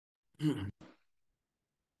Good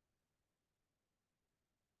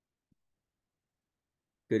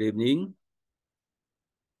evening.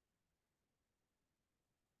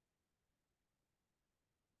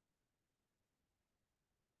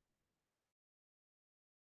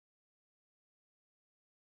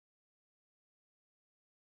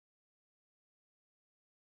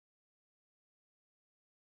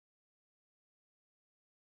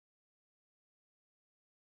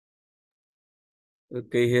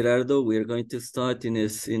 Okay, Gerardo, we are going to start in a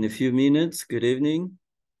few minutes. Good evening.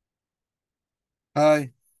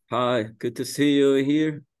 Hi. Hi, good to see you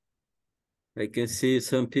here. I can see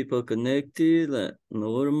some people connected,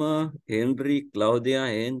 Norma, Henry, Claudia,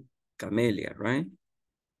 and Camelia, right?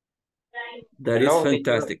 That is Hello, teacher.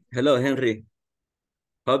 fantastic. Hello, Henry.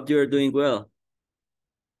 Hope you are doing well.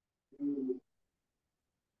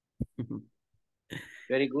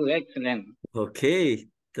 Very good, excellent. Okay,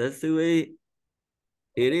 that's the way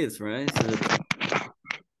it is, right? So,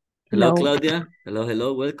 hello, Claudia.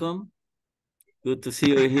 Hello, welcome. Good to see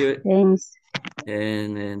you here. Thanks.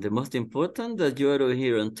 And the most important that you are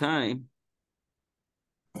here on time.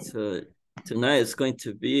 So tonight is going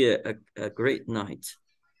to be a great night.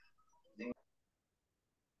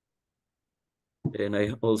 And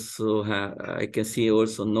I also I can see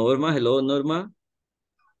also Norma. Hello, Norma.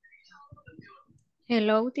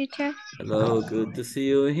 Hello, teacher. Hello, good to see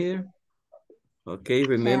you here. Okay,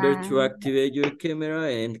 remember to activate your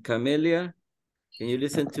camera. And Camelia, can you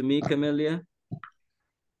listen to me, Camelia?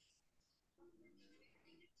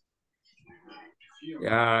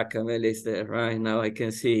 Yeah, Camelia is there right now. I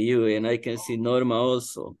can see you and I can see Norma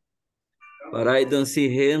also. But I don't see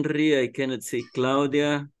Henry. I cannot see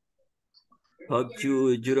Claudia. Hope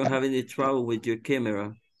you don't have any trouble with your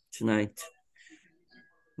camera tonight.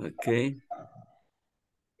 Okay.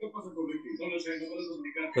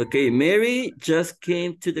 Okay, Mary just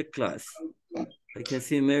came to the class. I can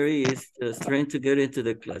see Mary is just trying to get into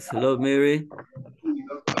the class. Hello, Mary.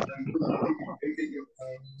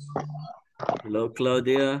 Hello,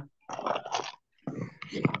 Claudia.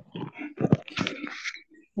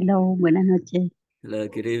 Hello, buenas noches. Hello,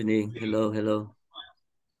 good evening. Hello.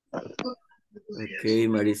 Okay,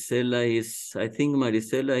 Marisela is, I think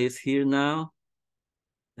Marisela is here now.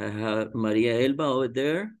 I have Maria Elba over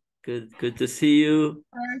there. Good to see you.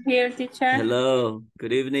 I'm here, teacher. Hello,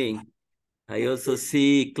 good evening. I also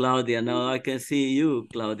see Claudia. Now I can see you,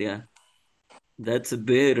 Claudia. That's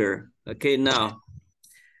better. Okay, now.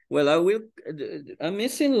 Well, I'm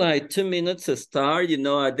missing like 2 minutes to start. You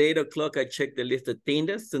know, at 8 o'clock, I check the list of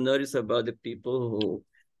attendance to notice about the people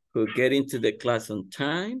who get into the class on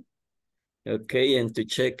time. Okay, and to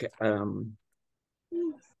check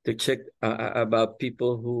about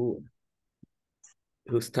people who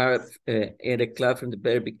start in the class from the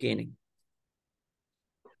very beginning.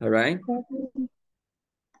 All right.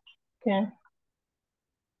 Okay.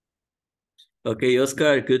 Okay,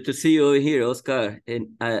 Oscar, good to see you over here, Oscar.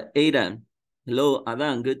 And Aidan. Hello,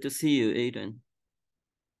 Adan, good to see you, Aidan.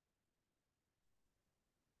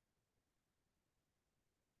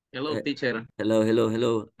 Hello, teacher.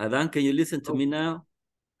 Hello. Adan, can you listen to me now?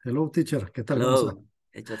 Hello, teacher. ¿Qué tal? Hello.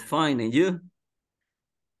 It's just fine. And you?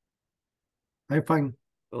 I'm fine.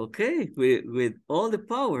 Okay, with all the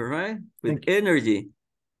power, right? With energy.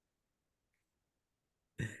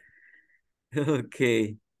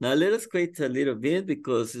 Okay. Now let us wait a little bit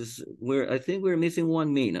because I think we're missing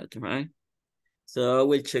 1 minute, right? So I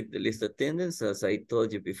will check the list attendance as I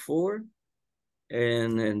told you before.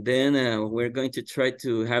 And then we're going to try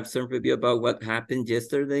to have some review about what happened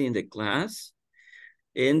yesterday in the class.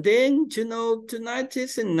 And then, you know, tonight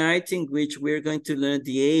is a night in which we're going to learn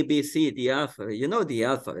the ABC, the alphabet. You know the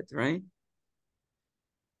alphabet, right?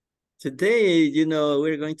 Today, you know,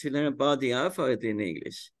 we're going to learn about the alphabet in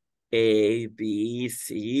English. A, B,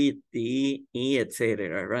 C, D, E,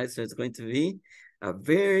 etc. Right? So it's going to be a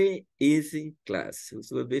very easy class.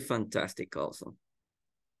 This will be fantastic also.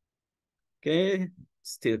 Okay,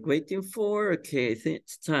 still waiting for, okay, I think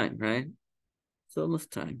it's time, right? It's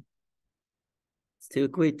almost time. Still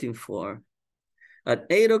waiting for. At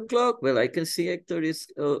 8 o'clock, well, I can see Hector is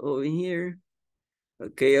over here.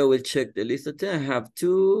 Okay, I will check the list of 10. I have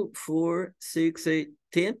 2, 4, 6, 8,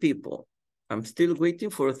 10 people. I'm still waiting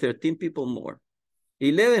for 13 people more.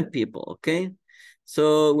 11 people, okay?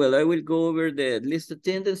 So, well, I will go over the list of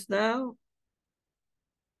attendance now.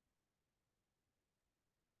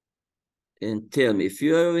 And tell me, if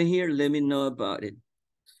you are over here, let me know about it.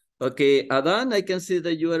 Okay, Adan, I can see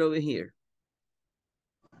that you are over here.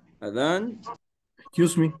 Adan?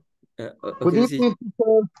 Excuse me. Okay, good evening,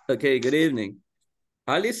 okay, good evening.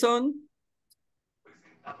 Alison?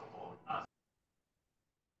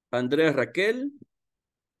 Andrea Raquel.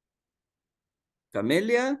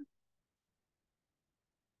 Camelia.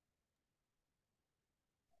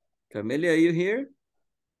 Camelia, are you here?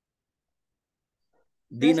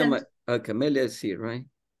 Dina, Camelia is here, right?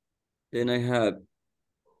 Then I have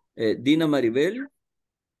Dina Maribel.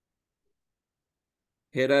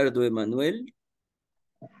 Gerardo Emanuel.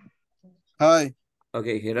 Hi.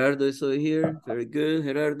 Okay, Gerardo is over here. Very good,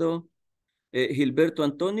 Gerardo. Gilberto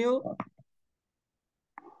Antonio.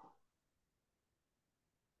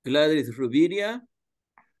 Gladys Rubiria.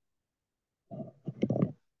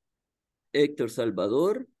 Héctor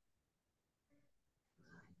Salvador.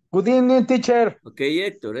 Good evening, teacher. Okay,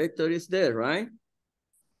 Héctor. Héctor is there, right?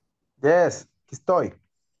 Yes, aquí estoy.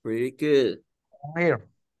 Pretty good. I'm here.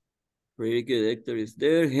 Pretty good. Héctor is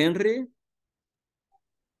there. Henry.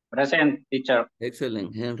 Present, teacher.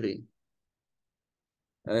 Excellent, Henry.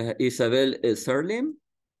 Isabel Sarlim.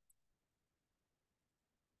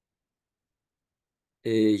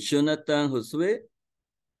 Jonathan Josué.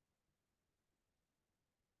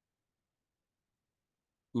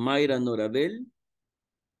 Mayra Norabel.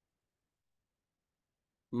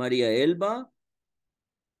 María Elba.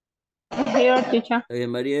 Here, teacher.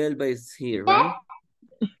 María Elba is here, right?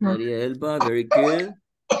 María Elba, very good.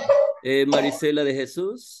 Marisela de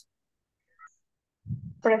Jesús.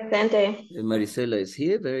 Presente. Marisela is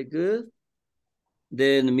here, very good.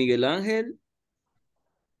 Then Miguel Ángel.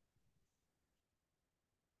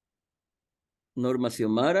 Norma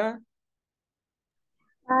Xiomara.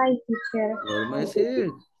 Hi, teacher. Norma is here,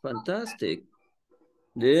 fantastic.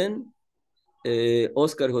 Then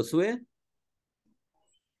Oscar Josué.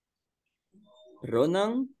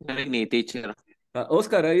 Ronan. Any teacher.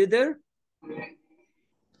 Oscar, are you there?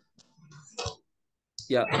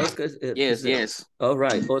 Yeah, Oscar. Yes, yes. All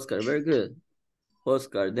right, Oscar, very good.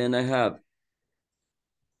 Oscar, then I have,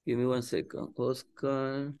 give me 1 second.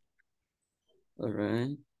 Oscar, all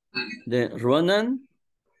right. Then Ronan.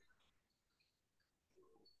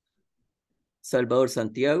 Salvador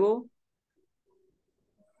Santiago.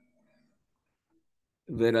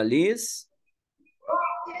 Vera Liz.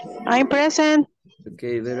 I'm present.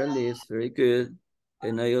 Okay, Vera Liz, very good.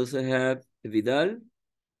 And I also have Vidal.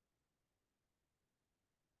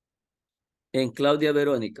 And Claudia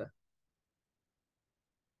Verónica.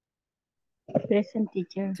 Present,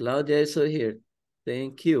 teacher. Claudia is over here.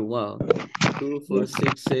 Thank you. Wow. 2, 4,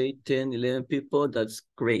 6, 8, 10, 11 people. That's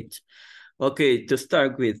great. Okay, to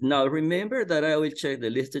start with. Now, remember that I will check the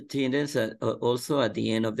list of attendance also at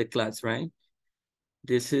the end of the class, right?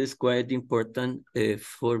 This is quite important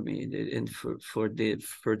for me and for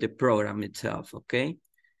the program itself, okay?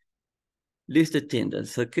 List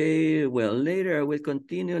attendance, okay? Well, later I will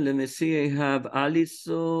continue. Let me see, I have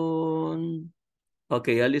Allison.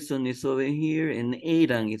 Okay, Allison is over here and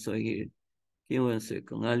Aidan is over here. Give me 1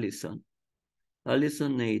 second, Allison.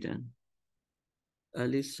 Allison, Aidan.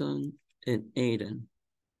 Allison and Aidan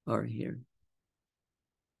are here.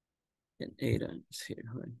 And Aidan is here,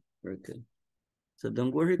 right? Very good. So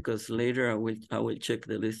don't worry, because later I will check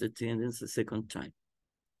the list attendance a second time.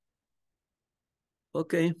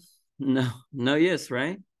 Okay, now yes,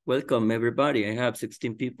 right? Welcome everybody. I have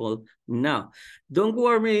 16 people now. Don't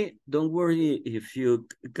worry if you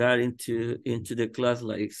got into the class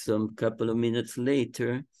like some couple of minutes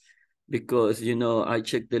later, because you know I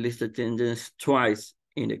check the list attendance twice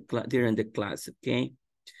in the during the class, okay?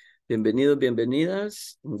 Bienvenidos,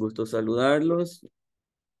 bienvenidas, un gusto saludarlos.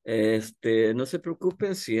 No se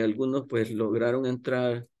preocupen si algunos pues lograron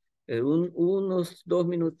entrar unos 2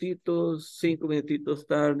 minutitos, 5 minutitos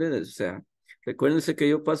tarde, o sea, recuérdense que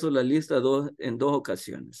yo paso la lista en dos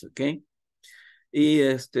ocasiones, ¿ok? Y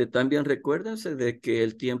también recuérdense de que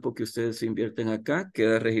el tiempo que ustedes invierten acá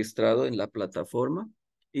queda registrado en la plataforma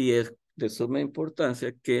y es de suma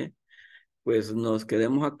importancia que pues nos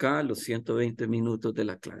quedemos acá los 120 minutos de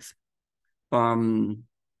la clase.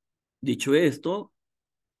 Dicho esto,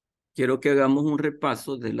 quiero que hagamos un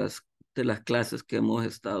repaso de las clases que hemos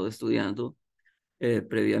estado estudiando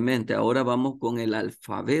previamente. Ahora vamos con el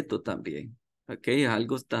alfabeto también, ¿ok?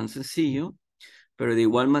 Algo tan sencillo, pero de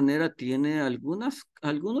igual manera tiene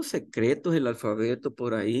algunos secretos el alfabeto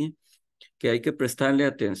por ahí que hay que prestarle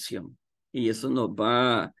atención. Y eso nos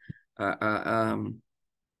va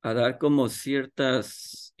a dar como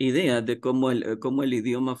ciertas ideas de cómo el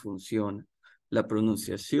idioma funciona. La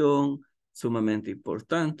pronunciación, sumamente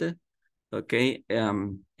importante, ¿ok?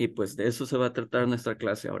 Y pues de eso se va a tratar nuestra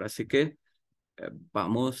clase ahora. Así que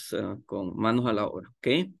vamos con manos a la obra, ¿ok?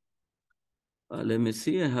 Let me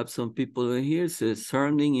see, I have some people over here. Says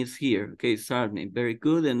Sarning is here. Okay, Sarning, very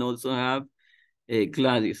good. And also have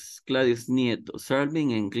Gladys Nieto,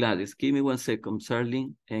 Sarlin and Gladys. Give me 1 second,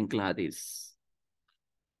 Sarlin and Gladys.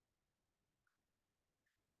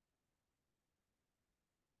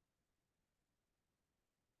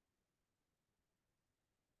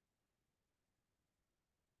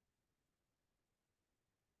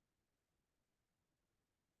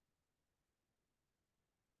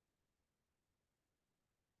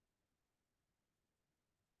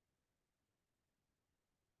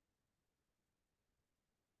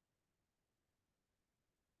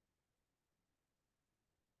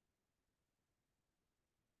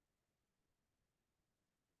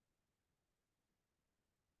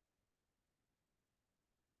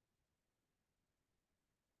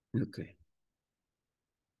 Okay.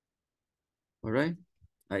 All right.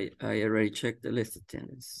 I already checked the list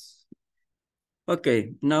attendance.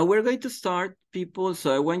 Okay, now we're going to start, people.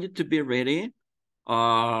 So I want you to be ready.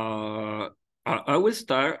 I will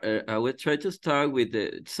start. I will try to start with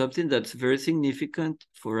something that's very significant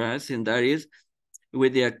for us, and that is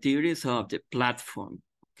with the activities of the platform.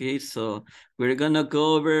 Okay, so we're gonna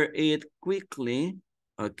go over it quickly.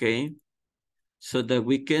 Okay, so that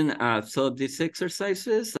we can solve these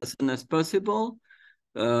exercises as soon as possible.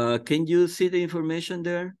 Can you see the information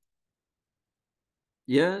there?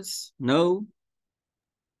 Yes? No?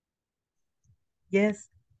 Yes.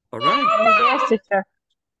 All right. Yes, teacher.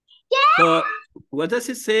 So what does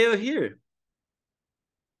it say here?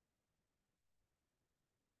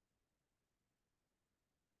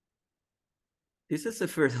 This is the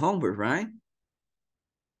first homework, right?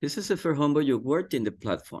 This is the first homework you worked in the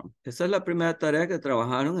platform. Esa es la primera tarea que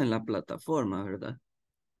trabajaron en la plataforma, ¿verdad?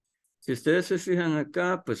 Si ustedes se fijan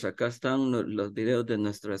acá, pues acá están los videos de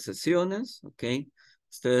nuestras sesiones, ¿ok?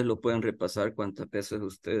 Ustedes lo pueden repasar cuantas veces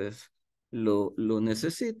ustedes lo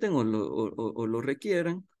necesiten o lo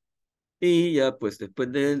requieran. Y ya, pues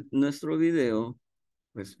después de nuestro video,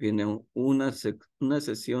 pues viene una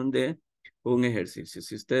sesión de un ejercicio.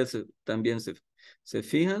 Si ustedes también se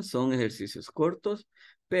fijan, son ejercicios cortos,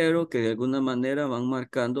 pero que de alguna manera van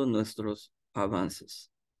marcando nuestros avances.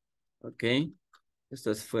 ¿Ok?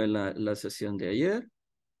 Esta fue la sesión de ayer.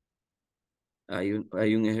 Hay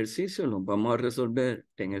un ejercicio, lo vamos a resolver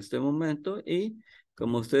en este momento y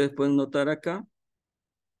como ustedes pueden notar acá,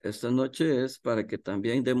 esta noche es para que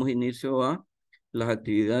también demos inicio a las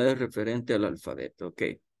actividades referentes al alfabeto.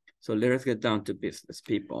 Okay, so let's get down to business,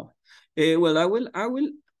 people. Well, I will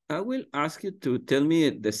ask you to tell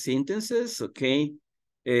me the sentences, okay,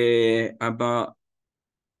 about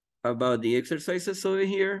the exercises over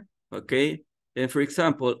here, okay. And for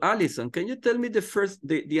example, Alison, can you tell me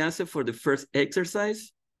the answer for the first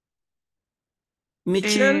exercise?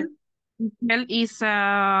 Michelle? Michelle is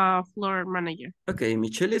a floor manager. Okay,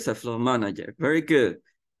 Michelle is a floor manager. Very good.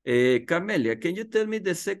 Camelia, can you tell me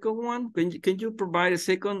the second one? Can you provide a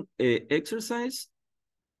second exercise?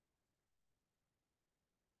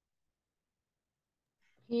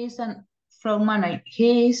 He is a floor manager.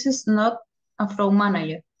 He is not a floor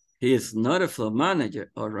manager. He is not a floor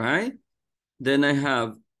manager. All right. Then I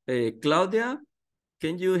have Claudia.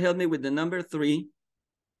 Can you help me with the number 3?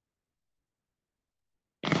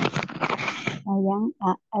 I am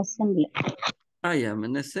an assembler. I am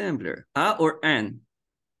an assembler. A or an?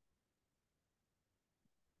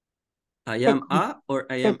 I am a or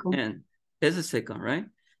I am Second. an? It's a second, right?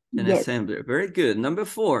 An Yes. assembler. Very good. Number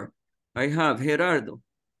 4. I have Gerardo.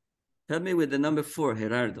 Help me with the number 4,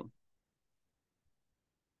 Gerardo.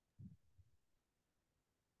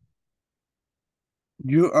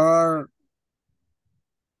 You are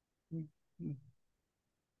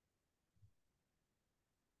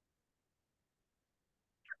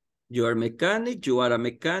You are mechanic, you are a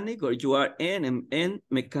mechanic, or you are an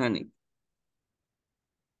mechanic.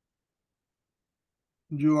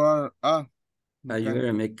 you are a You are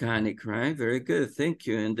a mechanic, right? Very good, thank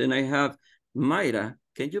you. And then I have Mayra.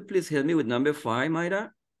 Can you please help me with number 5, Mayra?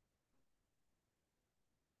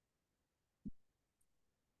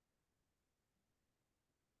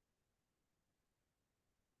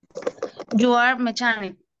 You are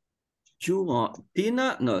mechanic. You are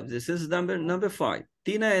Tina. No, this is number 5.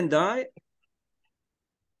 Tina and I.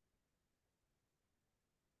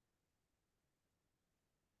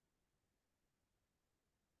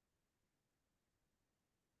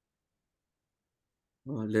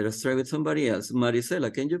 Oh, let us try with somebody else.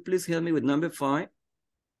 Marisela, can you please help me with number 5?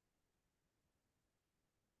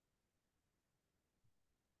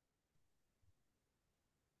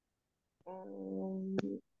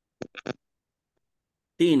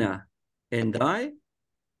 Tina and I.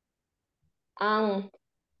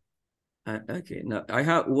 Okay, now I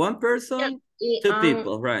have one person, two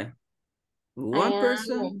people, right? One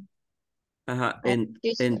person.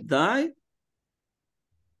 and die.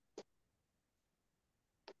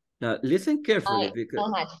 Now listen carefully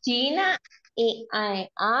because Tina y I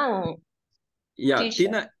am. yeah,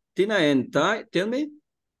 Teacher. Tina and die. Tell me.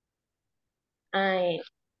 I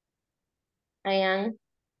am.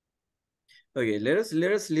 Okay, let us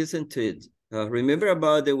listen to it. Remember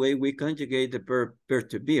about the way we conjugate the verb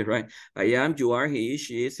to be, right? I am, you are, he is,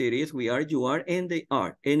 she is, it is, we are, you are, and they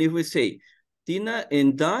are. And if we say Tina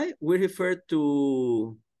and I, we refer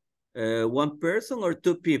to one person or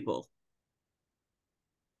two people.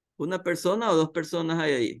 ¿Una persona o dos personas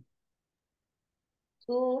hay ahí?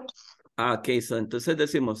 Two. Ok, so entonces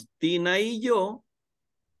decimos Tina y yo.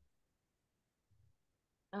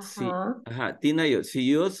 Sí, Tina y yo. Si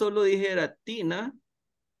yo solo dijera Tina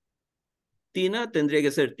tendría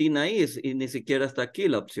que ser Tina is y ni siquiera está aquí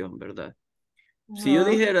la opción, ¿verdad? Si yo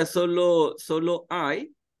dijera solo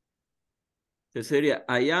I, que sería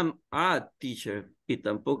I am a teacher y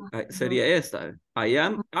tampoco sería esta. I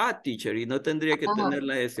am a teacher y no tendría que tener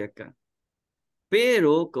la S acá.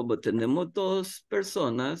 Pero como tenemos dos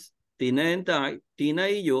personas, Tina and I, Tina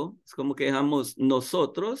y yo, es como que dejamos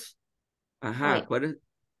nosotros. Ajá, ¿cuál es?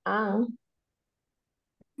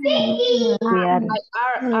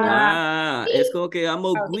 Es como que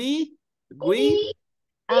damos we.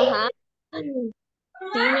 Tina,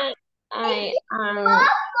 I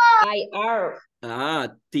are.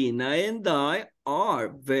 Tina and I are.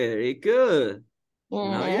 Very good.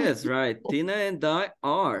 Now, yes, right. Tina and I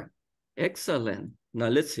are. Excellent. Now,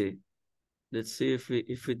 let's see. Let's see if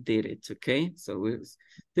we did it, okay? So,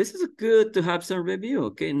 this is good to have some review,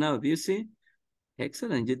 okay? Now, you see?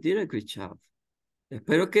 Excellent. You did a good job.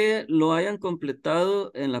 Espero que lo hayan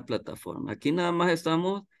completado en la plataforma. Aquí nada más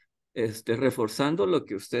estamos reforzando lo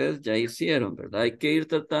que ustedes ya hicieron, ¿verdad? Hay que ir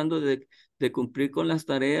tratando de cumplir con las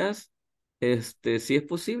tareas, si es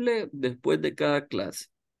posible, después de cada clase,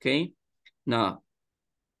 ¿ok? Now,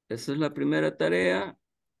 esa es la primera tarea.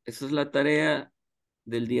 Esa es la tarea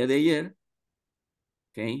del día de ayer,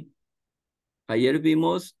 ¿ok? Ayer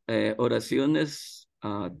vimos oraciones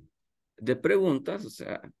de preguntas, o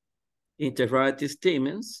sea, interrogative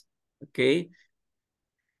statements, okay?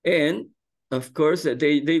 And of course,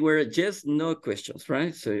 they were just no questions,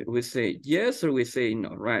 right? So we say yes or we say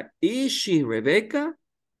no, right? Is she Rebecca?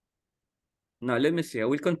 Now, let me see. I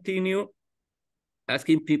will continue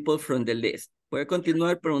asking people from the list. Voy a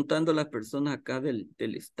continuar preguntando a las personas acá del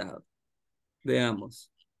listado. Veamos.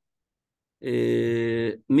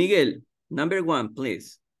 Miguel, number 1,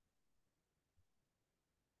 please.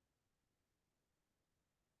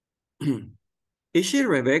 Is she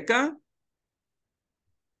Rebecca?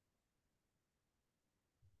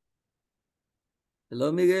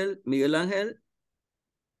 Hello, Miguel. Miguel Ángel.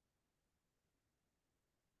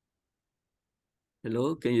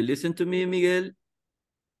 Hello, can you listen to me, Miguel?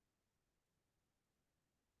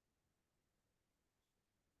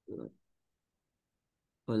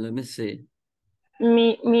 Well, let me see.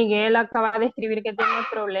 Miguel acaba de escribir que tiene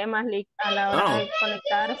problemas a la hora de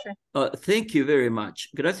conectarse. Thank you very much.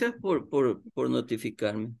 Gracias por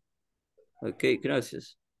notificarme. Okay,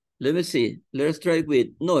 gracias. Let me see. Let's try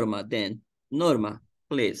with Norma then. Norma,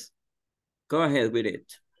 please. Go ahead with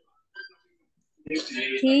it.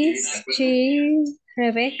 Is she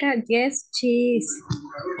Rebecca? Yes, she is.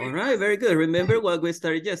 All right, very good. Remember what we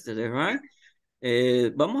started yesterday, right?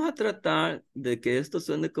 Vamos a tratar de que esto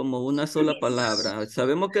suene como una sola palabra.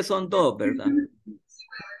 Sabemos que son dos, ¿verdad?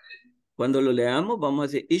 Cuando lo leamos, vamos a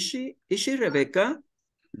decir, is she Rebecca?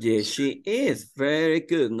 Yes, she is. Very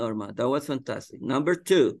good, Norma. That was fantastic. Number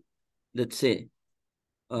 2, let's see.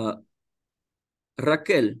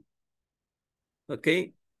 Raquel.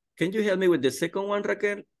 Okay. Can you help me with the second one,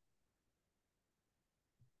 Raquel?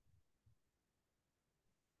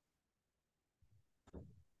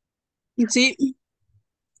 Sí.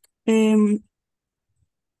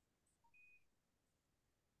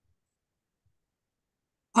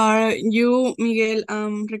 Are you Miguel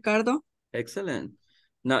Ricardo? Excellent.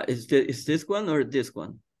 Now, is this one or this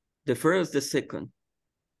one? The first, the second?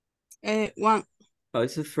 One. Oh,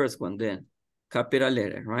 it's the first one then. Capital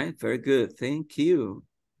letter, right? Very good. Thank you,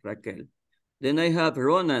 Raquel. Then I have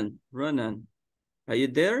Ronan. Ronan, are you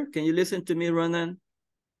there? Can you listen to me, Ronan?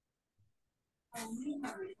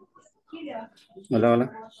 Hola, hola.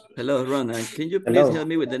 Hello, Ronan. Can you please help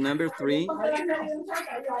me with the number 3?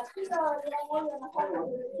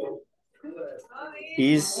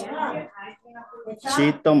 Is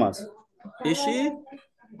she Thomas? Is she?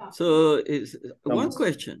 So it's one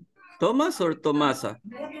question. Thomas or Tomasa?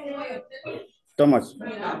 Thomas.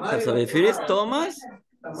 So if it is Thomas,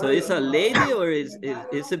 So it's a lady or is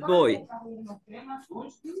a boy?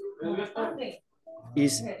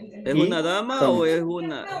 ¿Es una dama o es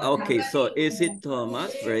una? Okay, so is it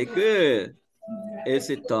Thomas? Very good. Is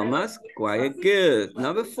it Thomas? Quite good.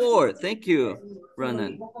 Number 4. Thank you,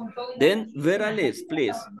 Ronan. Then Vera Liz,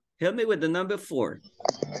 please. Help me with the number 4.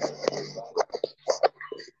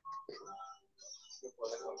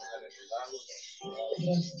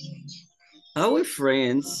 Are we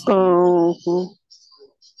friends? Are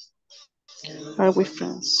we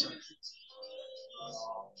friends?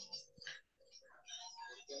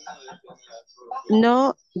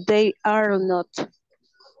 No, they are not.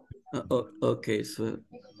 Okay, so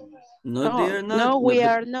no, they are not. No, we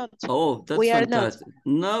are not. Oh, that's fantastic.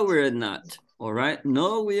 No, we're not. All right.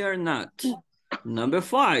 No, we are not. Number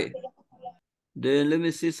 5. Then let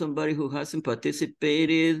me see somebody who hasn't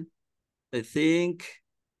participated. I think.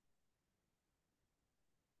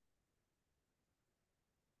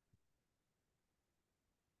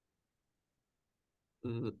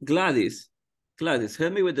 Gladys,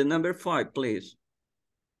 help me with the number 5, please.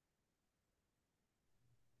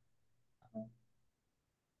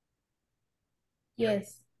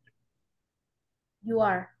 Yes. You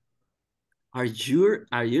are. Are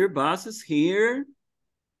your bosses here?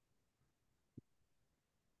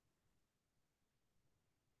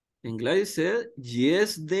 And Gladys said,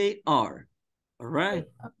 yes, they are. All right.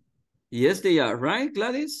 Yes, they are. Right,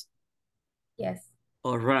 Gladys? Yes.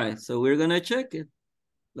 All right. So we're going to check it.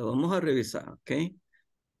 Lo vamos a revisar, okay?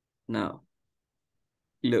 Now,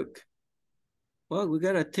 look. Well, we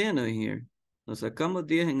got a 10 on here. Nos sacamos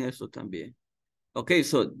 10 en eso también. Okay,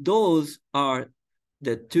 so those are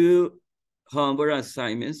the 2 homework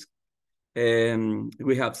assignments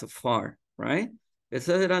we have so far, right?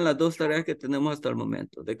 Esas eran las 2 tareas que tenemos hasta el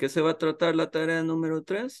momento. ¿De qué se va a tratar la tarea número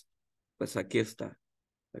 3? Pues aquí está,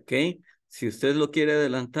 ¿ok? Si usted lo quiere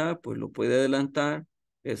adelantar, pues lo puede adelantar.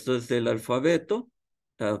 Esto es del alfabeto,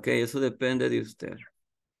 ¿ok? Eso depende de usted.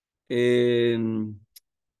 Let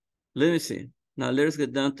me see. Now let's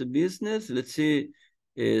get down to business. Let's see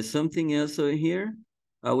something else over here.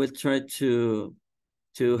 I will try to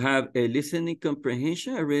have a listening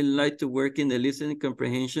comprehension. I really like to work in the listening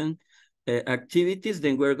comprehension activities.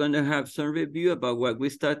 Then we're going to have some review about what we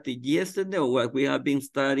started yesterday or what we have been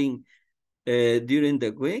studying during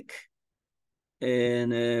the week.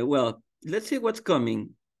 And well, let's see what's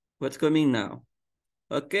coming. What's coming now?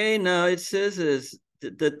 Okay, now it says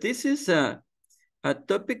that this is a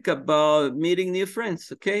topic about meeting new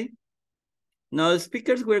friends, okay? Now the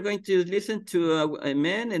speakers, we're going to listen to a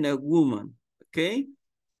man and a woman, okay?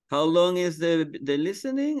 How long is the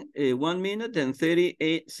listening? 1 minute and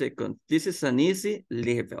 38 seconds. This is an easy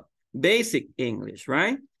level, basic English,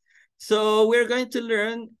 right? So we're going to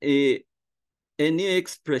learn a new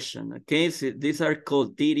expression, okay? So these are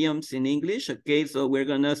called idioms in English, okay? So we're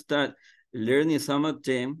gonna start learning some of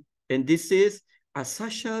them. And this is a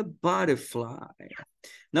social butterfly.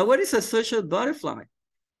 Now, what is a social butterfly?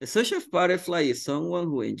 A social butterfly is someone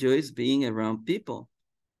who enjoys being around people.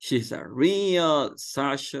 She's a real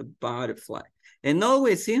social butterfly and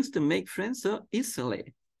always seems to make friends so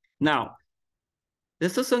easily. Now,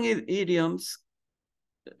 estos son idioms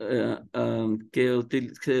que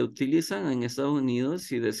se utilizan en Estados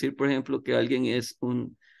Unidos y decir, por ejemplo, que alguien es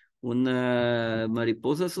una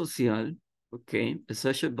mariposa social, ok, a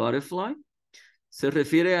social butterfly, se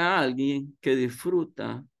refiere a alguien que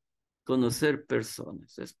disfruta conocer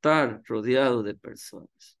personas, estar rodeado de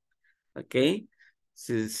personas, ok.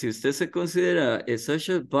 Si usted se considera a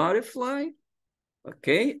social butterfly, ok,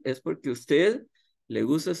 es porque usted le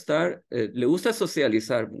gusta estar, le gusta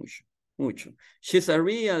socializar mucho. She's a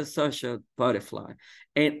real social butterfly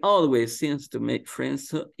and always seems to make friends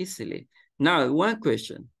so easily. Now, one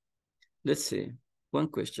question. Let's see, one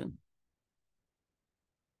question.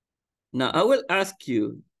 Now, I will ask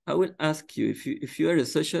you if you are a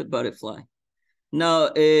social butterfly.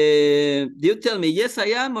 Now, you tell me, yes, I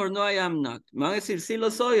am or no, I am not. Me van a decir si lo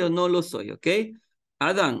soy o no lo soy, okay?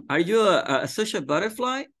 Adam, are you a social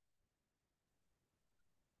butterfly?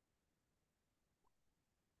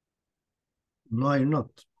 No, I'm not.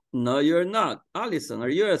 No, you're not. Allison, are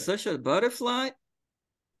you a social butterfly?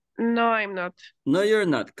 No, I'm not. No, you're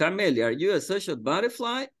not. Camelia, are you a social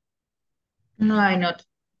butterfly? No, I'm not.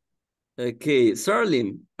 Okay,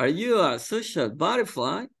 Sarlim, are you a social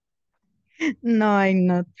butterfly? No, I'm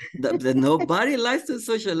not. Nobody likes to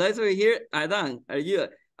socialize over here. Adan, are you?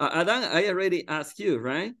 Adan, I already asked you,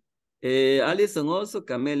 right? Alison also,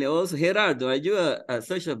 Camelia also. Gerardo, are you a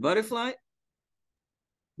social butterfly?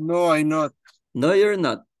 No, I'm not. No, you're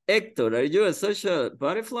not. Hector, are you a social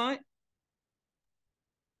butterfly?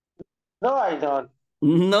 No, I don't.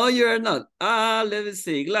 No, you're not. Let me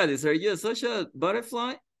see. Gladys, are you a social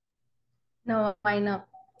butterfly? No, I'm not.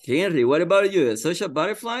 Henry, what about you? A social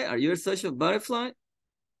butterfly? Are you a social butterfly?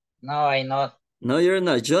 No, I'm not. No, you're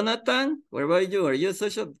not. Jonathan, what about you? Are you a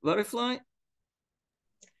social butterfly?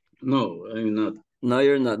 No, I'm not. No,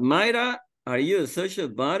 you're not. Mayra, are you a social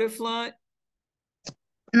butterfly?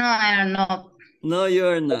 No, I am not. No,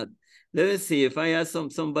 you're not. Let me see if I ask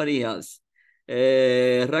somebody else.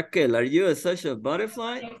 Raquel, are you a social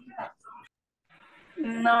butterfly?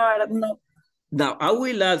 No, I'm not. Now, I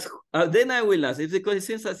will ask, then I will ask, it's because it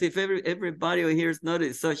seems as if everybody here is not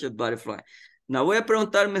a social butterfly. Now, voy a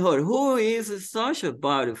preguntar mejor, who is a social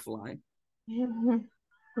butterfly?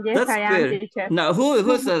 Yes, That's I am, good. teacher. Now,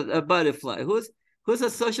 who's a butterfly? Who's a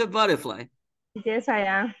social butterfly? Yes, I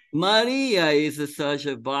am. Maria is a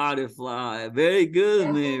social butterfly. Very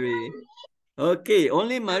good, Mary. Okay,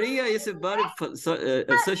 only Maria is a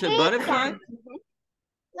social butterfly?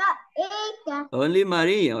 Only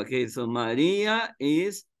Maria. Okay, so Maria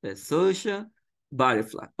is a social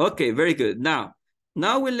butterfly. Okay, very good. Now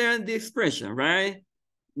we learn the expression, right?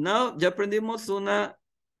 Now ya aprendimos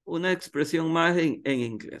una expresión más en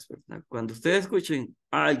inglés, ¿verdad? Cuando ustedes escuchen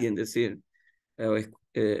a alguien decir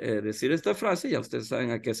esta frase, ya ustedes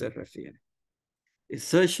saben a qué se refiere. It's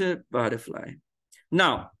social butterfly.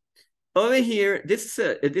 Now, over here, this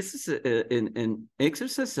is an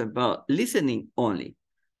exercise about listening only.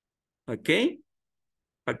 ¿Ok?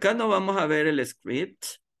 Acá no vamos a ver el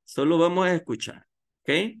script, solo vamos a escuchar.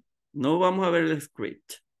 ¿Ok? No vamos a ver el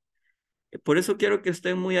script. Por eso quiero que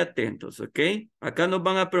estén muy atentos. ¿Ok? Acá nos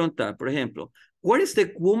van a preguntar, por ejemplo, what is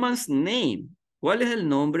the woman's name? ¿Cuál es el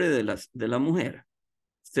nombre de la mujer?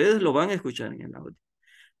 Ustedes lo van a escuchar en el audio.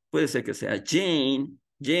 Puede ser que sea Jane,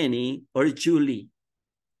 Jenny, or Julie.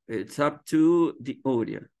 It's up to the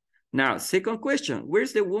audio. Now, second question,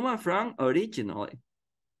 where's the woman from originally?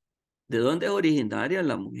 ¿De dónde es originaria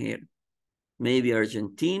la mujer? Maybe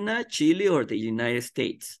Argentina, Chile, or the United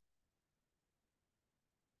States.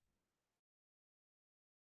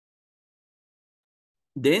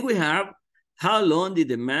 Then we have, how long did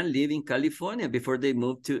the man live in California before they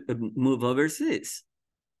move overseas?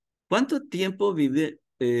 ¿Cuánto tiempo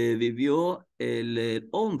vivió el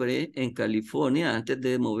hombre en California antes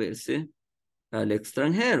de moverse al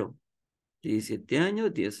extranjero? 17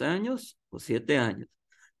 años, 10 años o 7 años.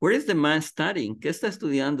 Where is the man studying? ¿Qué está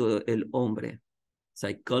estudiando el hombre?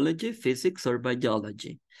 Psychology, physics, or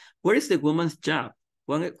biology? Where is the woman's job?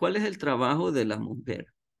 ¿Cuál es el trabajo de la mujer?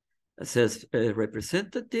 It says a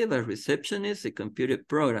representative, a receptionist, a computer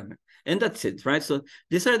programmer. And that's it, right? So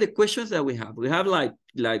these are the questions that we have. We have like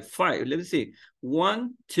 5. Let me see.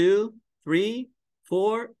 1, 2, 3,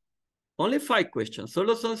 4. Only 5 questions.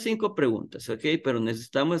 Solo son 5 preguntas, ¿ok? Pero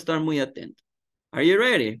necesitamos estar muy atentos. Are you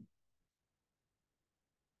ready?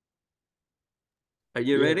 Are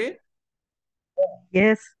you ready?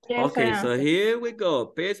 Yes. Okay, so here we go.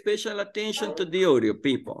 Pay special attention to the audio,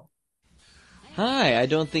 people. Hi, I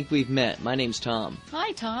don't think we've met. My name's Tom.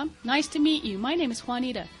 Hi, Tom. Nice to meet you. My name is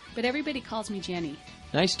Juanita, but everybody calls me Jenny.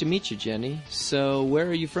 Nice to meet you, Jenny. So, where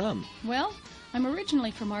are you from? Well, I'm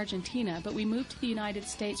originally from Argentina, but we moved to the United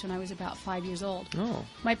States when I was about 5 years old. Oh.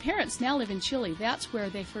 My parents now live in Chile. That's where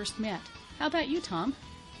they first met. How about you, Tom?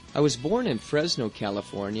 I was born in Fresno,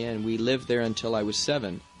 California, and we lived there until I was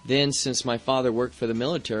 7. Then, since my father worked for the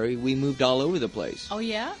military, we moved all over the place. Oh,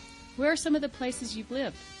 yeah? Where are some of the places you've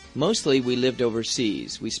lived? Mostly we lived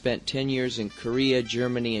overseas. We spent 10 years in Korea,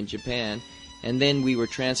 Germany, and Japan, and then we were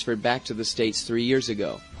transferred back to the States 3 years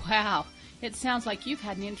ago. Wow. It sounds like you've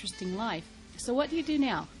had an interesting life. So what do you do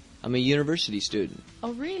now? I'm a university student.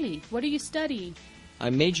 Oh, really? What are you studying?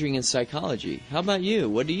 I'm majoring in psychology. How about you?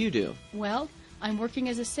 What do you do? Well, I'm working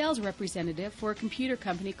as a sales representative for a computer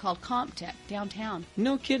company called Completa downtown.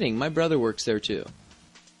 No kidding. My brother works there too.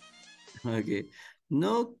 Okay.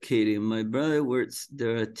 No kidding. My brother works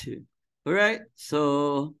there too. All right.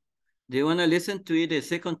 So do you want to listen to it a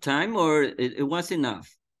second time or it was enough?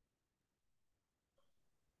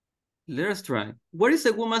 Let us try. What is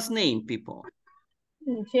the woman's name, people?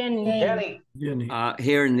 Jenny. Jenny.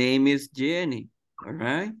 Her name is Jenny. All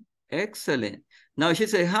right. Excellent. Now she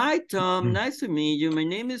said, hi, Tom. Nice to meet you. My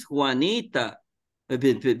name is Juanita.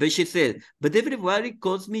 But she said, but everybody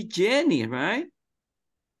calls me Jenny, right?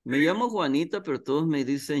 Me llamo Juanita, pero todos me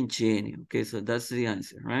dicen Jenny. Okay, so that's the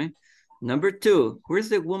answer, right? Number 2, where's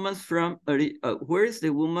the woman from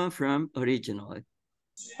originally?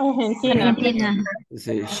 Argentina.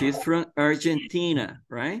 So she's from Argentina,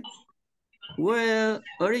 right? Well,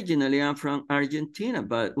 originally I'm from Argentina,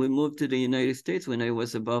 but we moved to the United States when I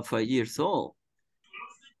was about 5 years old.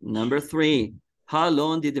 Number 3, How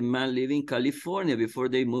long did the man live in California before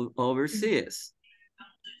they moved overseas?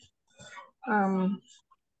 7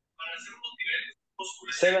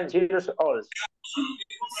 years old.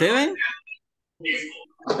 7?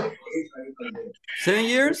 7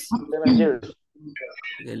 years? 7 years.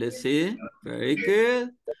 Okay, let's see. Very good.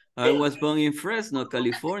 I was born in Fresno,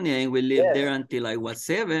 California, and we lived there until I was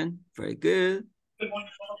 7. Very good.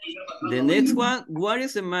 The next one, what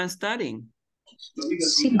is the man studying?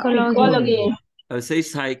 Psychology. I would say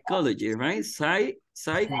psychology, right? Psychology.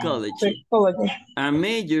 Psychology. I'm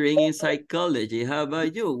majoring in psychology. How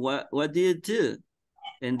about you? What do you do?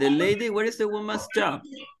 And the lady, what is the woman's job?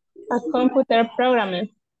 A computer programmer.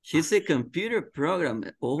 She's a computer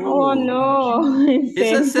programmer. Oh, no.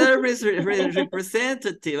 It's a service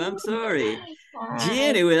representative. I'm sorry.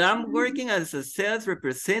 Jenny, well, I'm working as a sales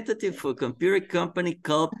representative for a computer company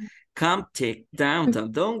called Completa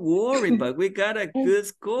downtown. Don't worry, but we got a good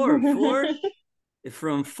score. 4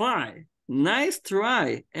 from 5. Nice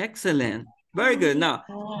try. Excellent. Very good. Now,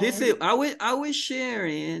 this is I will share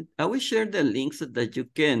the links so that you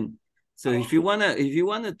can. So if you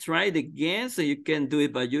wanna try it again, so you can do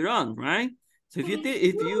it by your own, right? So if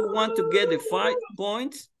you want to get the 5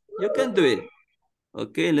 points, you can do it.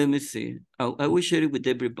 Okay, let me see. I will share it with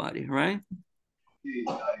everybody, right?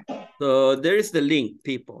 So there is the link,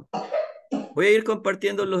 people. Voy a ir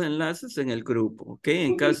compartiendo los enlaces en el grupo, ¿ok?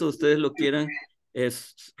 En caso ustedes lo quieran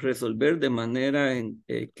resolver de manera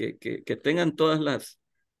que tengan todas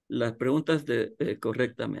las preguntas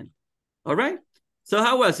correctamente. All right? So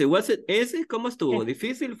how was it? Was it easy? ¿Cómo estuvo?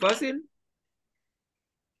 ¿Difícil? ¿Fácil?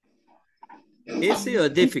 Easy or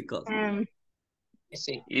difficult?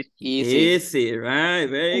 Easy. Easy, right?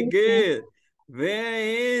 Very good.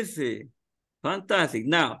 Very easy. Fantastic.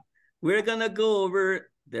 Now, we're going to go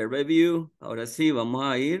over the review. Ahora sí, vamos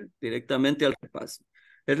a ir directamente al repaso.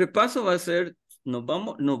 El repaso va a ser, nos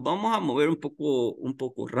vamos a mover un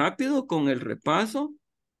poco rápido con el repaso.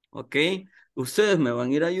 ¿Ok? Ustedes me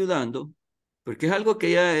van a ir ayudando porque es algo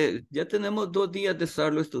que ya tenemos 2 días de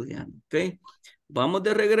estarlo estudiando. ¿Ok? Vamos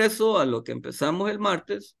de regreso a lo que empezamos el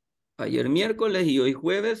martes, ayer miércoles y hoy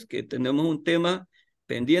jueves, que tenemos un tema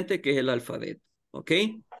pendiente que es el alfabeto. ¿Ok?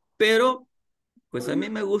 Pero pues a mí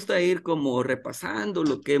me gusta ir como repasando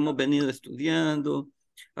lo que hemos venido estudiando,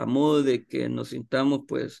 a modo de que nos sintamos,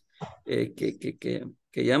 pues, que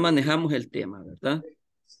ya manejamos el tema, ¿verdad?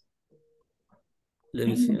 Let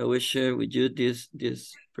me see, I will share with you this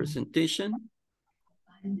presentation.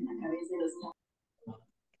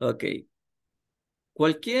 Ok.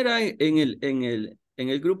 Cualquiera en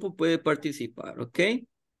el grupo puede participar, ¿ok?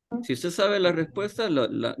 Si usted sabe la respuesta,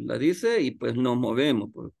 la dice y pues nos movemos,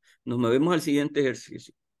 pues. Nos movemos al siguiente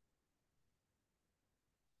ejercicio.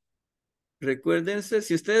 Recuérdense,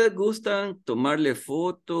 si ustedes gustan tomarle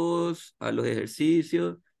fotos a los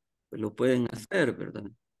ejercicios, pues lo pueden hacer,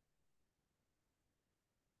 ¿verdad?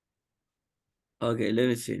 Okay, let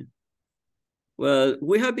me see. Well,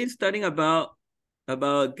 we have been studying about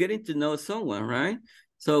getting to know someone, right?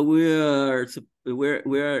 So we're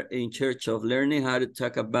in charge of learning how to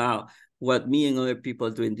talk about what me and other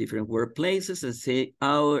people do in different workplaces and say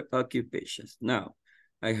our occupations. Now,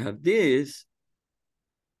 I have this.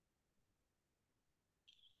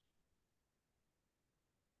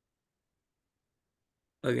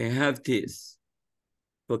 Okay, I have this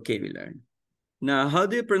vocabulary. Now, how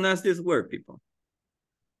do you pronounce this word, people?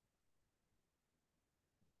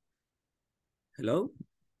 Hello?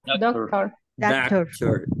 Doctor.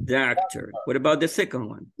 Doctor. What about the second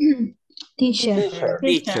one?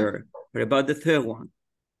 Teacher. What about the third one?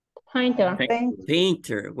 Painter.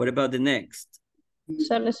 Painter. What about the next?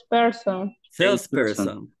 Salesperson.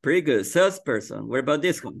 Pretty good. Salesperson. What about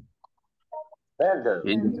this one?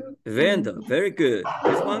 Vendor. Very good.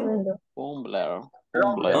 This one? Plumber.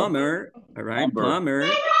 Plumber. All right. Plumber.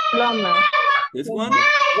 This one?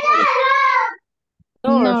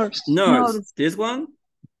 Nurse. This one?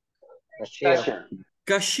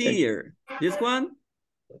 Cashier. This one?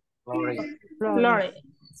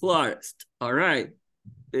 Florist. All right.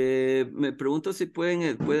 Me pregunto si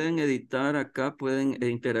pueden editar acá, pueden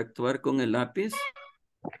interactuar con el lápiz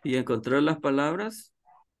y encontrar las palabras.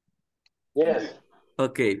 Yes.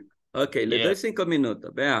 Ok, les doy 5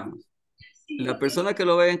 minutos. Veamos. La persona que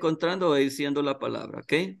lo vaya encontrando va a ir diciendo la palabra,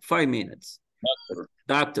 ok? 5 minutes.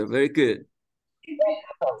 Doctor, very good.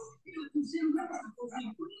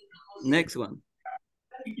 Next one.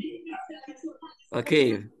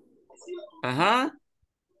 Okay.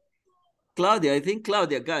 Claudia, I think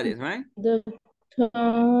Claudia got it, right?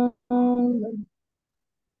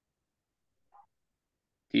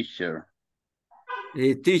 Teacher.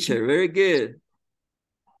 The teacher, very good.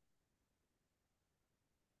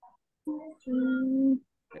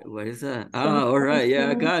 What is that? Ah, all right. Yeah,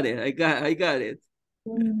 I got it. I got it.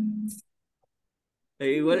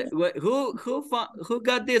 Hey, who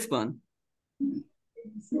got this one?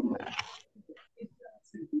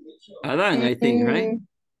 Alan, I think, right?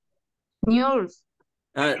 News.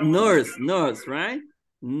 Nurse, right?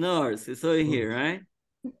 Nurse, it's over here, right?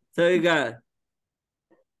 So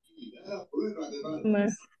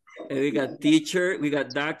we got teacher, we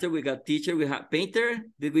got doctor, we got teacher, we have painter.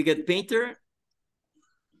 Did we get painter?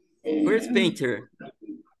 Where's painter?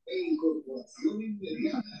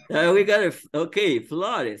 We got okay,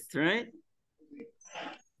 florist, right?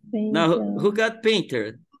 Painter. Now, who got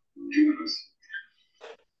painter?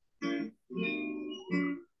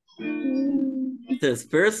 Says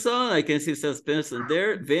person, I can see says person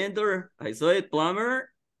there. Vendor, I saw it.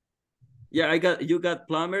 Plumber. Yeah, you got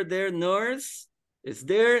plumber there. Nurse, it's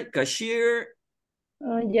there. Cashier.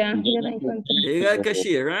 Oh, ya la encontré. You got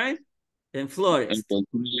cashier, right? And florist.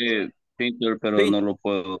 Encontré painter, pero no lo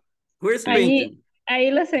puedo. Where's painter?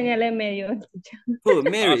 Ahí lo señalé medio. Oh,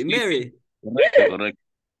 Mary, sí, Mary. Sí. Correcto.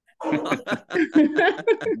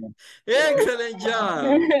 Excellent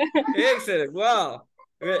job. Excellent. Wow.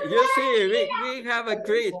 You see, we have a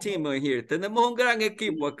great team here. Tenemos un gran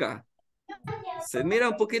equipo acá. Se mira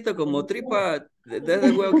un poquito como tripa desde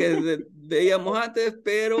el juego que veíamos antes,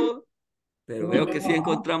 pero veo que sí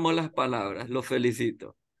encontramos las palabras. Lo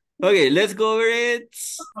felicito. Okay, let's go over it.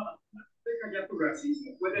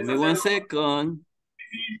 Give me 1 second.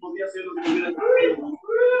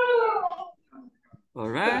 All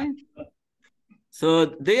right. So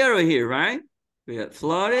they are here, right? We got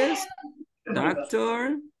florist,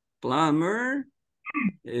 doctor, plumber,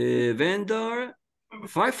 vendor,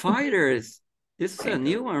 firefighters. This is a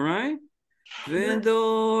new one, right?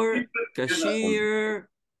 Vendor, cashier,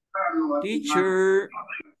 teacher,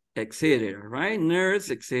 etc. Right? Nurse,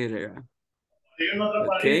 etc.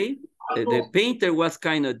 Okay. The painter was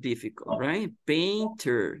kind of difficult, right?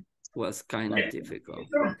 Painter was kind of difficult.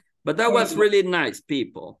 But that was really nice,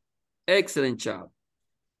 people. Excellent job.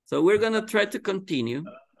 So we're going to try to continue.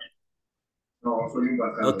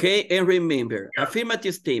 Okay, and remember,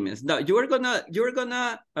 affirmative statements. Now, you're gonna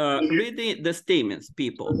read the statements,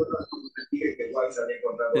 people.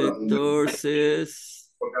 Hector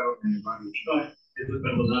says,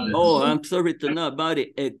 oh, I'm sorry to know about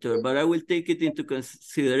it, Hector, but I will take it into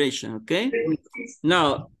consideration, okay?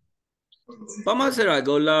 Now, vamos a hacer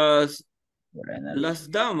algo. Las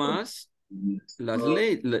damas, las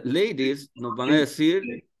ladies, nos van a decir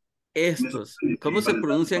estos, cómo se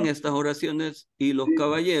pronuncian estas oraciones, y los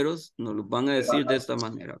caballeros nos los van a decir de esta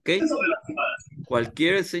manera, ¿ok?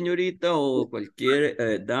 Cualquier señorita o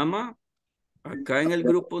cualquier dama acá en el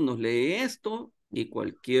grupo nos lee esto y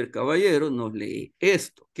cualquier caballero nos lee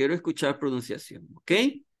esto. Quiero escuchar pronunciación, ¿ok?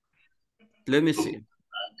 Let me see.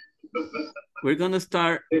 We're going to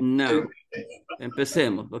start now.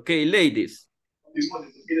 Empecemos, ¿ok? Ladies.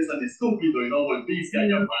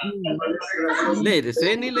 Ladies,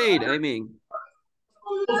 any lady, I mean.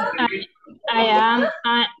 I am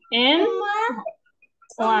N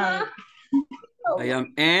one. I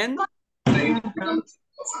am N.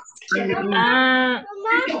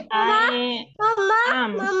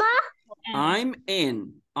 I'm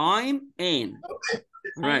N. I'm N.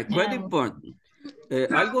 Right, quite important.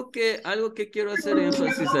 Algo que quiero hacer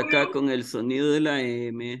énfasis acá con el sonido de la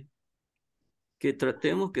M, que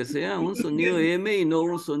tratemos que sea un sonido M y no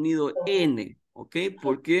un sonido N, ¿ok?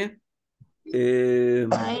 Porque y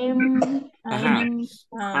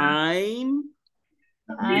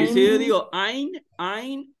si yo digo I'm,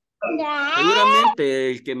 seguramente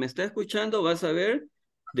el que me está escuchando va a saber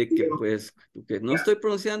de que pues que no estoy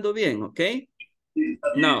pronunciando bien, ¿ok?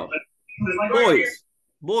 Now, boys.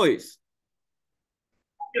 Boys.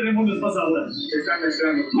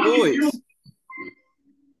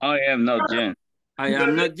 I am not Jen. I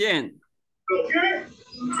am not Jen.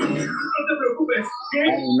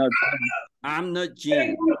 I'm not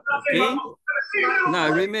Jen. Okay?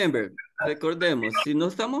 Now, remember, recordemos, si no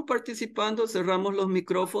estamos participando, cerramos los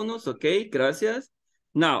micrófonos, ok? Gracias.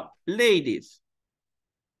 Now, ladies.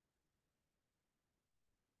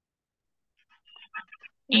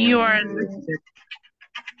 You are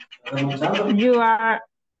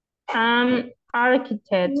an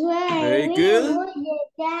architect. Very good.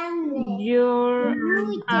 You're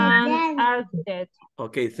an architect.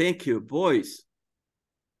 Okay, thank you. Boys.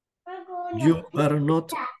 You are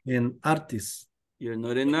not an artist. You're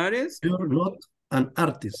not an artist? You're not an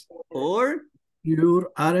artist. Or? You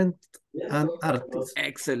aren't an artist.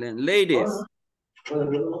 Excellent. Ladies.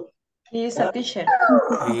 He is a teacher.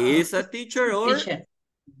 He is a teacher or? Teacher.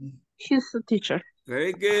 She's a teacher.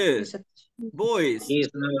 Very good. Boys. He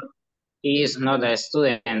is not a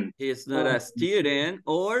student. He is not a student,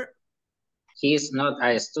 or He is not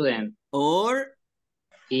a student. Or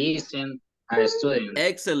he isn't a student.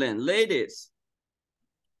 Excellent. Ladies.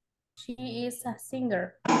 She is a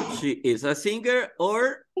singer. She is a singer,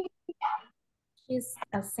 or She's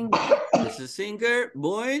a singer. She's a singer.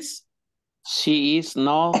 Boys. She is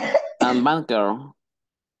not a banker.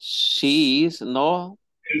 She is no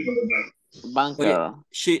banker. Okay.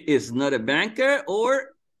 She is not a banker,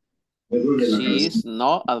 or She is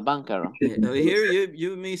not a banker. Here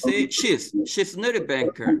you may say she's not a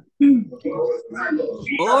banker.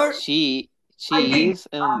 Or she is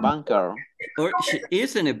a banker. Or she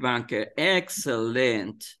isn't a banker.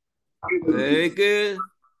 Excellent. Very good.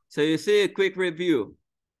 So you see a quick review.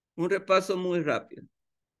 Un repaso muy rápido.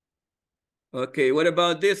 Okay, what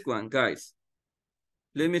about this one, guys?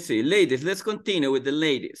 Let me see. Ladies, let's continue with the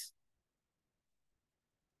ladies.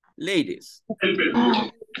 Ladies.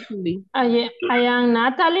 I am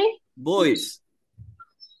Natalie. Boys.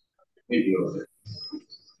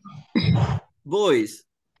 Boys.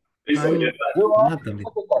 I'm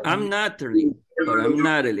Natalie. Or I'm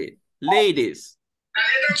Natalie. Ladies.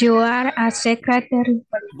 You are a secretary.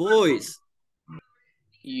 Boys.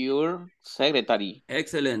 Your secretary.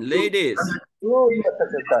 Excellent. Ladies.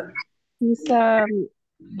 He's a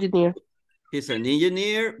engineer. He's an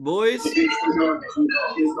engineer. Boys.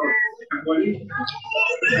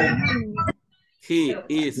 He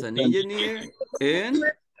is an engineer. And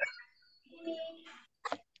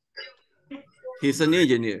he's an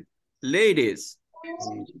engineer. Ladies.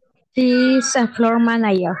 She is a floor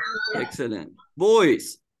manager. Excellent.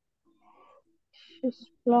 Boys.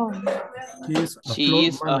 She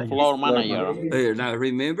is a floor manager. Now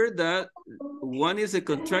remember that one is a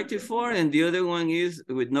contracted form and the other one is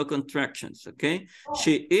with no contractions, okay?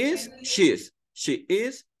 She is, she's. She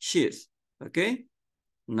is, she's, okay?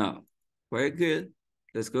 Now, very good.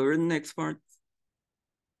 Let's go to the next part.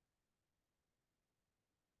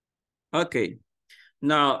 Okay.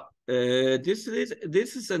 Now, this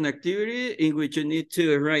is an activity in which you need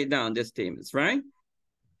to write down the statements, right?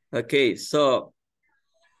 Okay, so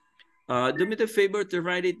do me the favor to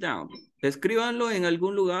write it down. Escríbanlo en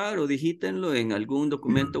algún lugar o digítenlo en algún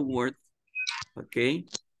documento Word, okay,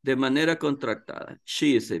 de manera contractada.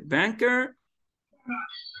 She is a banker.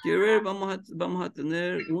 Quiero ver, vamos a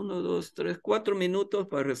tener 1, 2, 3, 4 minutos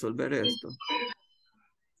para resolver esto.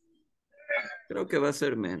 Creo que va a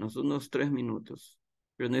ser menos, unos 3 minutos.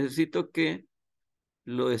 Pero necesito que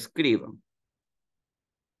lo escriban.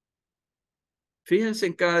 Fíjense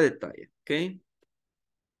en cada detalle, ¿ok?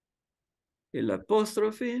 El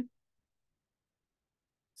apóstrofe,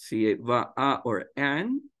 si va a o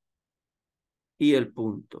an, y el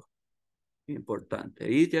punto. Importante.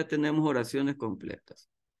 Ahí ya tenemos oraciones completas.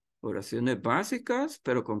 Oraciones básicas,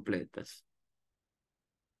 pero completas.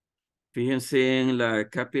 Fíjense en la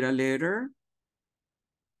capital letter.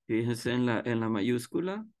 Fíjense en la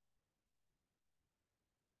mayúscula.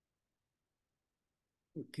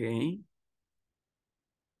 Ok.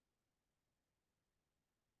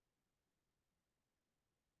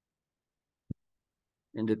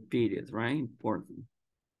 And the period, right? Important.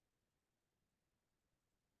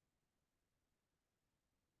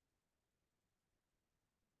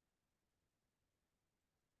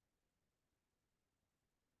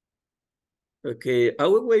 Okay, I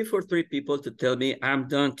will wait for 3 people to tell me I'm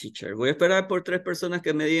done, teacher. Voy a esperar por 3 personas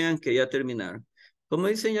que me digan que ya terminaron. Como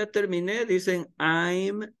dicen ya terminé, dicen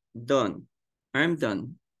I'm done. I'm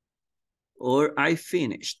done. Or I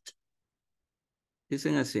finished.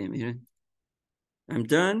 Dicen así, miren. I'm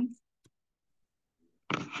done.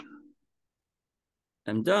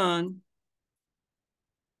 I'm done.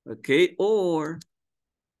 Okay, or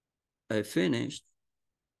I finished.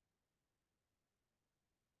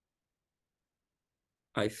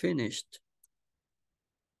 I finished.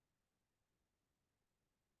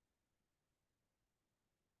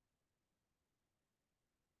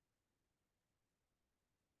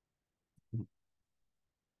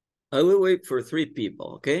 I will wait for 3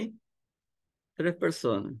 people, okay? 3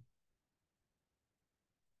 personas.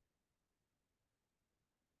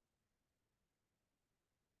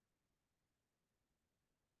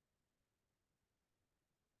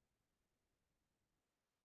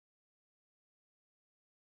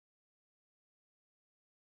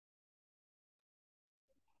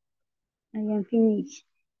 I am finished.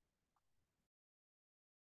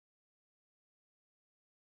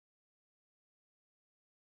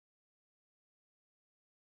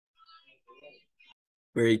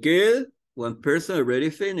 Very good. 1 person already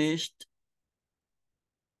finished.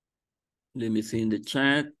 Let me see in the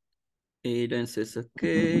chat. Aiden says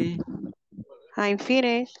okay. I'm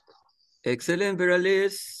finished. Excellent,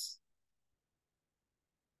 Veralis.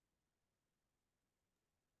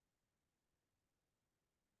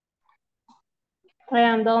 I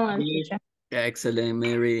am done, teacher. Excellent,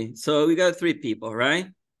 Mary. So we got 3 people, right?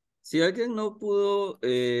 Si alguien no pudo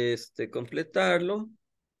completarlo,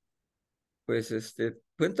 pues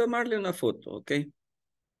pueden tomarle una foto, ¿ok?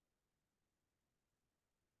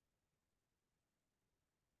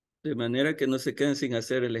 De manera que no se queden sin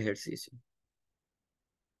hacer el ejercicio.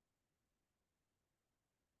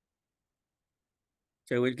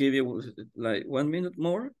 I will give you like 1 minute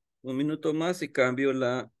more, 1 minuto más y cambio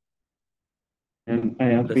la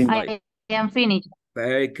slide. I am finished.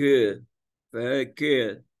 Very good. Very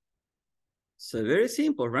good. So very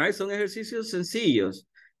simple, right? Son ejercicios sencillos,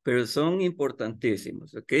 pero son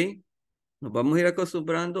importantísimos, ¿ok? Nos vamos a ir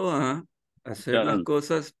acostumbrando a hacer las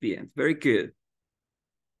cosas bien. Very good.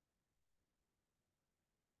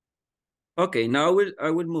 Okay, now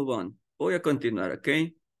I will move on. Voy a continuar,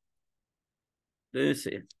 okay? Let's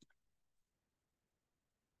see.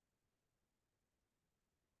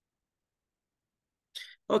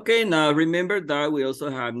 Okay, now remember that we also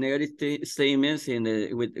have negative statements in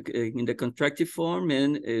the contractive form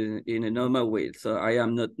and in a normal way. So I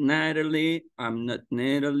am not Natalie, I'm not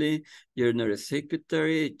Natalie, you're not a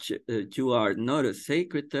secretary, you are not a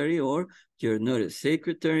secretary, or you're not a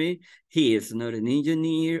secretary, he is not an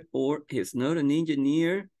engineer, or he's not an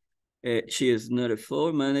engineer, she is not a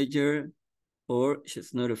floor manager, or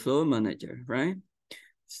she's not a floor manager, right?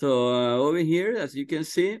 So over here, as you can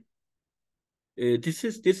see, this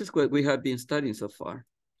is what we have been studying so far.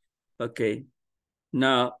 Okay.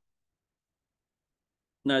 Now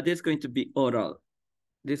this is going to be oral.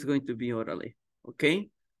 This is going to be orally. Okay.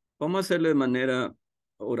 Vamos a hacerlo de manera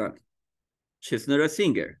oral. She's not a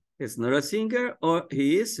singer. He's not a singer, or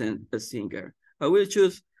he isn't a singer. I will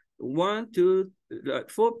choose 1, 2,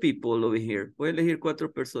 4 people over here. Voy a elegir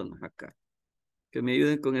 4 personas acá que me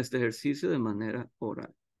ayuden con este ejercicio de manera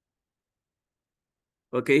oral.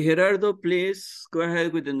 Okay, Gerardo, please go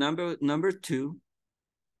ahead with the number 2.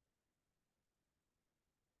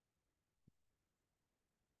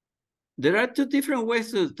 There are 2 different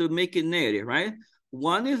ways to make it negative, right?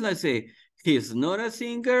 One is, let's say, he's not a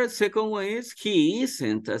singer. Second one is, he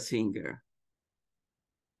isn't a singer.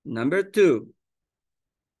 Number 2.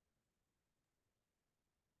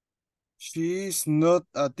 She's not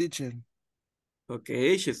a teacher.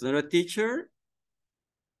 Okay, she's not a teacher.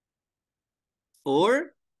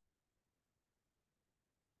 Or?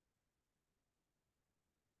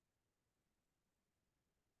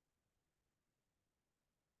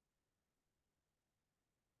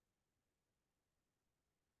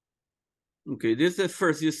 Okay, this is the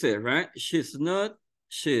first you said, right? She's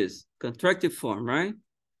contracted form, right?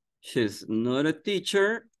 She's not a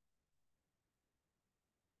teacher.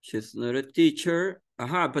 She's not a teacher.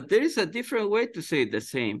 But there is a different way to say the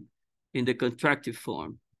same in the contractive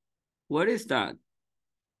form. What is that?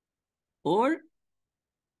 Or?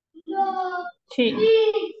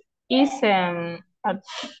 She isn't a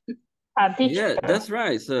teacher. Yeah, that's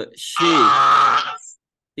right. So she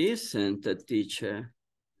isn't a teacher.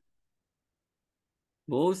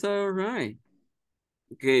 Both are right.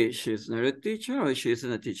 Okay, she's not a teacher, or she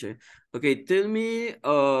isn't a teacher. Okay, tell me,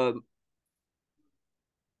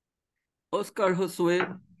 Oscar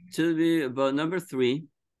Josue, tell me about number 3.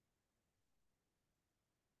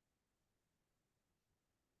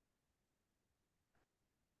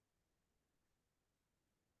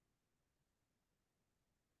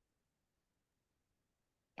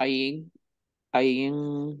 I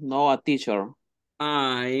am not a teacher.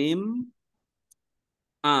 I'm,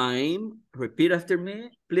 repeat after me,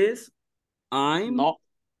 please. I'm not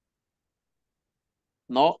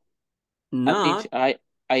I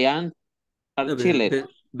am architect.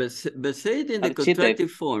 But say it in the contractive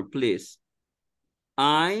form, please.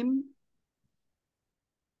 I'm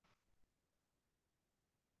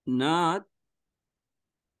not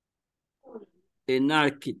an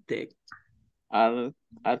architect.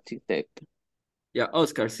 Architect. Yeah,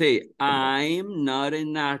 Oscar, say, I'm not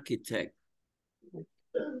an architect.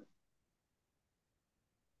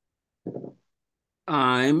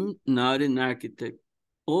 I'm not an architect.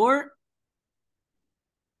 Or,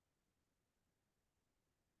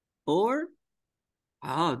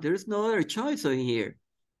 there's no other choice over here.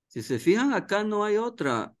 Si se fijan, acá no hay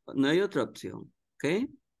otra opción, ¿ok?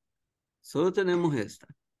 Solo tenemos esta.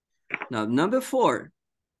 Now, number 4.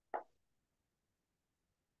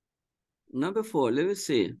 Number 4, let me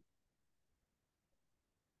see.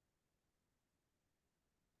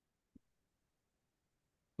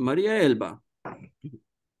 María Elba.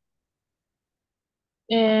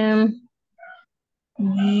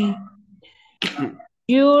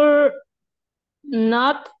 You're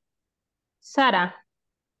not Sarah.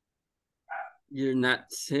 You're not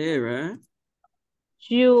Sarah.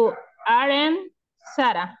 You aren't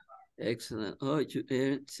Sarah. Excellent. Oh, you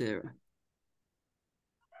aren't Sarah.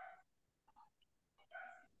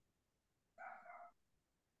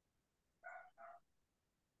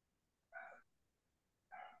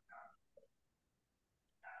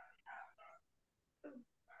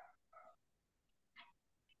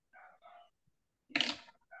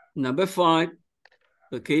 Number 5.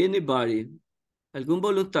 Okay, anybody? ¿Algún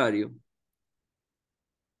voluntario?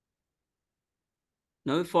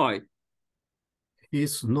 Number 5.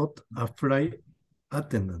 He's not a flight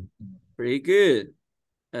attendant. Very good,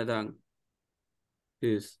 Adam.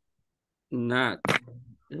 He's not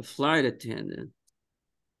a flight attendant.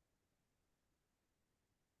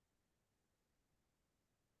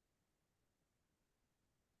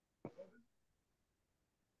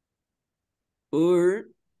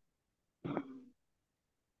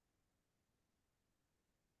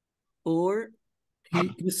 Or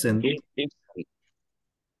he isn't.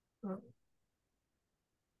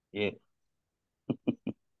 Yeah.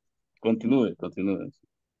 Continúe.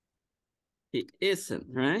 he isn't,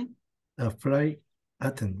 right? A flight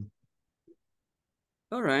attendant.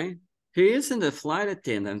 All right. He isn't a flight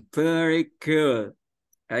attendant. Very good.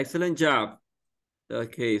 Excellent job.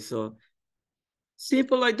 Okay, so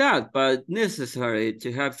simple like that, but necessary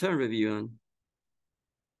to have some review on.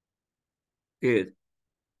 Good.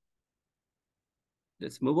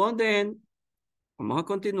 Let's move on then. Vamos a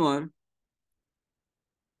continuar.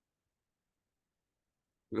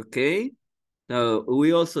 Okay. Now,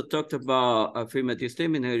 we also talked about affirmative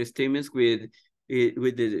statements, negative statements with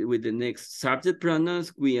the next subject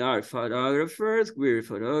pronouns. We are photographers. We're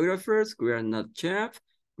photographers. We are not chef.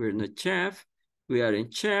 We're not chef. We are in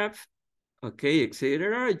chef. Okay,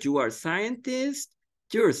 etc. You are scientists.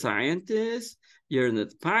 You're scientists. You're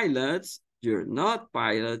not pilots. You're not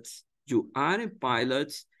pilots. You aren't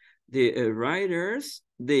pilots. The writers.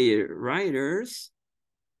 They're writers.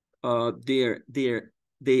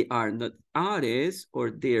 They are not artists,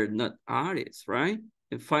 or they're not artists, right?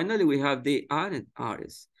 And finally, we have they aren't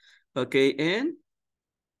artists. Okay, and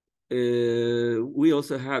we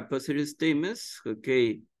also have positive statements,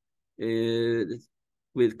 okay,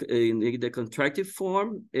 with in the contractive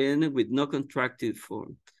form and with no contractive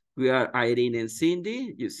form. We are Irene and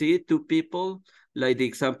Cindy. You see, 2 people, like the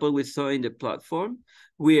example we saw in the platform.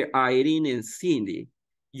 We're Irene and Cindy.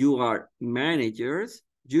 You are managers.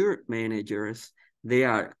 You're managers. They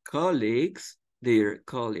are colleagues. They're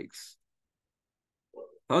colleagues.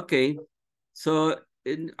 Okay, so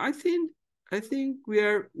I think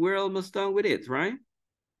we're almost done with it, right?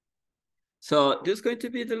 So this is going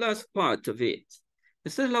to be the last part of it.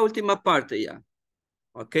 Esta es la última parte ya.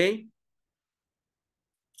 Okay.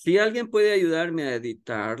 Si alguien puede ayudarme a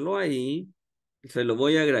editarlo ahí, se lo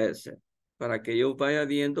voy a agradecer, para que yo vaya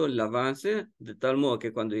viendo el avance, de tal modo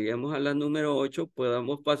que cuando lleguemos a la número 8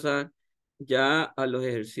 podamos pasar ya a los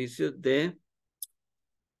ejercicios de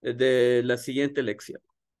la siguiente lección.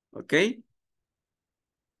 ¿Ok?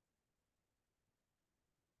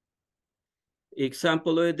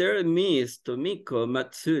 Example over there, Miss Tomiko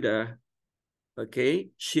Matsuda. Okay,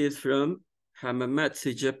 she's from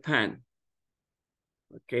Hamamatsu, Japan.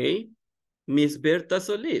 Okay, Miss Berta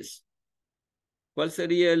Solís. ¿Cuál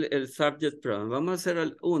sería el subject pronoun? Vamos a hacer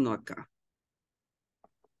el 1 acá.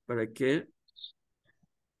 ¿Para qué?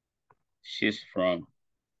 She's from.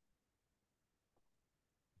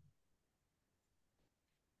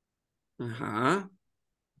 Ajá.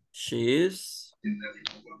 She's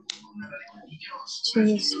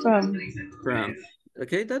from.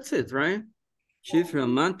 Okay, that's it, right? She's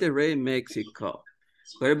from Monterrey, Mexico.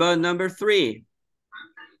 What about number 3?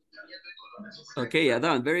 Okay,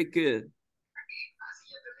 Adan, very good.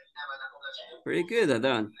 Very good,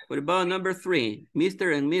 Adan. What about number 3?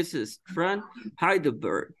 Mr. and Mrs. from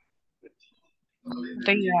Heidelberg.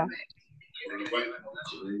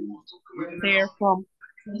 They're from.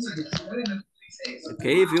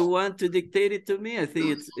 Okay, if you want to dictate it to me, I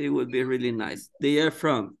think it would be really nice. They are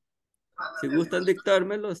from. Si gustan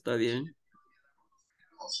dictármelo, está bien.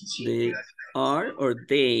 They are or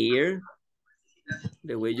they're,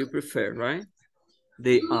 the way you prefer, right?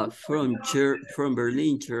 They are from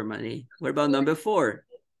Berlin, Germany. What about number 4?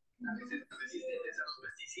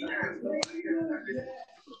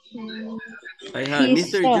 I have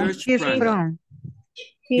Mr. George Frank.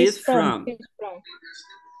 He's from.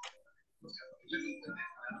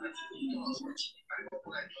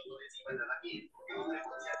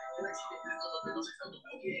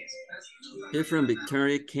 He's from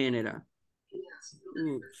Victoria, Canada.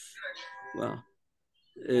 Oops. Wow.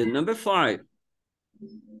 Number 5.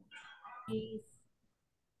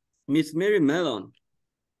 Miss Mary Mellon.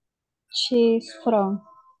 She's from.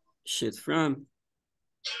 She's from.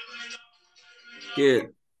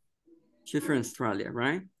 Good. She's from Australia,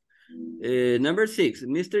 right? Number 6.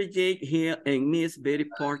 Mr. Jake Hill and Miss Betty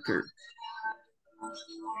Parker.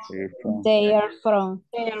 They are from.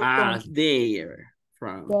 They are from. They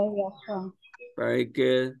are from. Very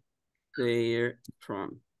good. They're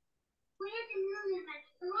from.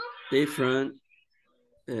 They're from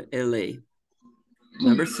LA.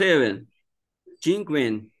 Number 7. Jim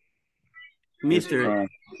Gwynn. Mr.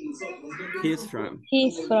 He's from.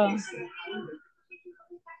 He's from.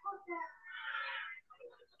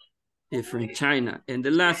 He's from China. And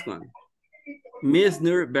the last one. Miss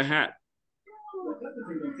Nur Bahat.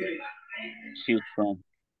 She's from.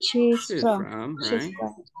 She's from. Right?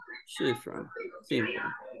 She's from. Simple.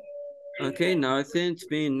 Okay, now I think it's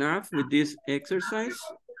been enough with this exercise.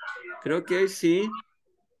 Creo que sí,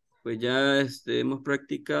 pues ya hemos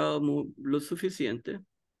practicado lo suficiente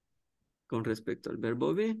con respecto al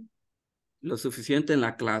verbo be. Lo suficiente en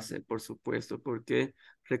la clase, por supuesto, porque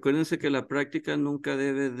recuérdense que la práctica nunca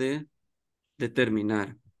debe de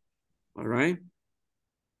terminar. All right?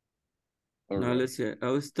 Now let's see.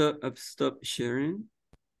 I'll stop sharing.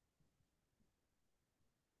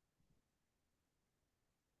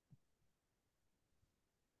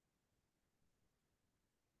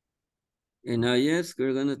 And now, yes,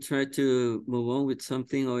 we're going to try to move on with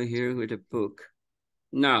something over here with a book.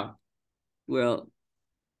 Now, well,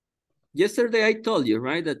 yesterday I told you,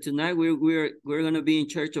 right, that tonight we're going to be in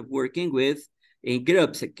charge of working with in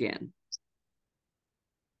groups again.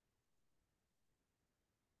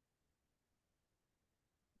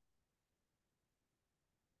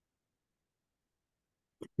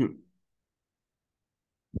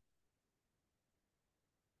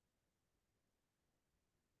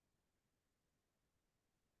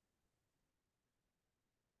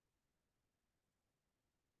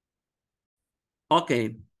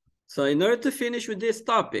 Okay, so in order to finish with this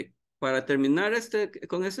topic, para terminar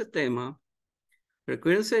con este tema,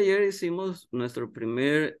 recuérdense ayer hicimos nuestro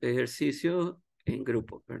primer ejercicio en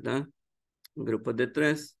grupo, ¿verdad? En grupos de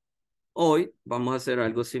 3. Hoy vamos a hacer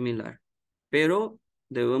algo similar, pero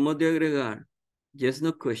debemos de agregar yes,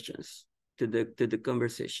 no questions to the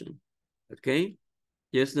conversation, okay?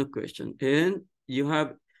 Yes, no question. And you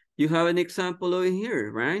have an example over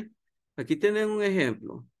here, right? Aquí tienen un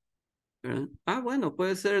ejemplo. ¿Verdad? Bueno,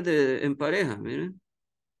 puede ser en pareja, miren.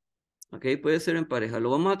 Ok, puede ser en pareja.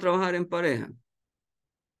 Lo vamos a trabajar en pareja.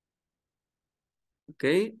 Ok,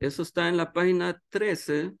 eso está en la página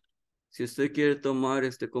 13. Si usted quiere tomar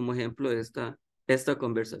como ejemplo esta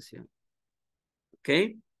conversación.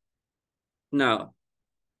 Ok. Now,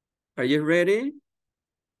 are you ready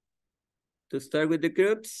to start with the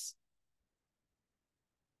groups?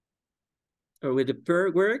 Or with the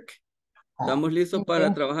pair work? ¿Estamos listos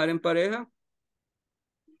para trabajar en pareja?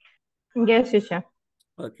 Yes, teacher.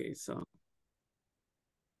 Okay, so.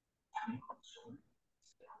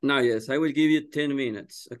 Now, yes, I will give you 10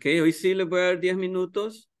 minutes. Okay, hoy sí les voy a dar 10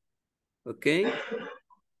 minutos. Okay. A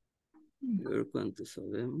ver cuántos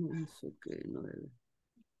sabemos. Okay, 9.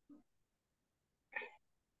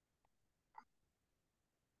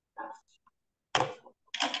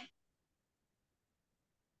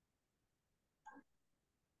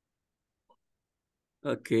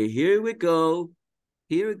 Okay, here we go.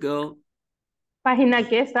 Here we go. ¿Página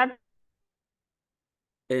qué está?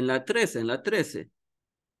 En la 13, en la 13.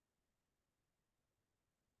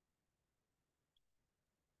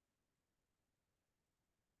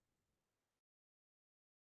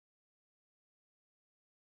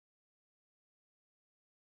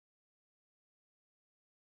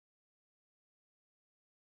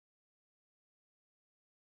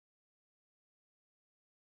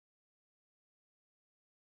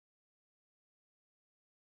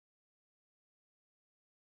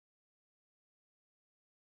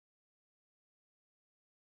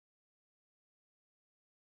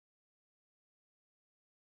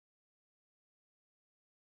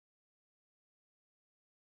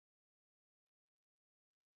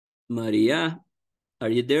 María, are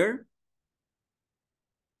you there?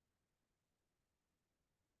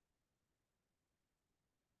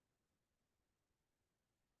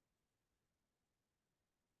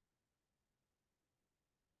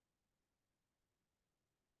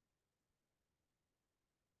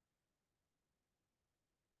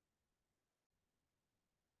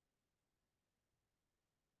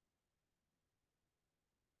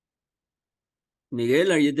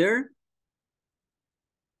 Miguel, are you there?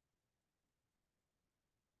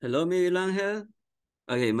 Hello, Miguel Ángel.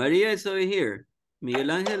 Okay, Maria is over here.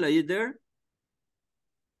 Miguel Ángel, are you there?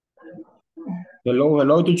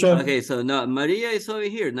 Hello, teacher. Okay, so now Maria is over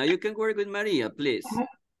here. Now you can work with Maria, please.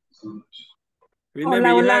 Remember,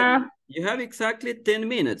 Hola, you have exactly 10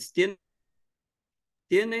 minutes.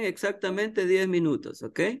 Tienen exactamente 10 minutos,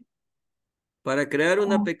 ¿ok? Para crear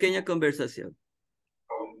una pequeña conversación.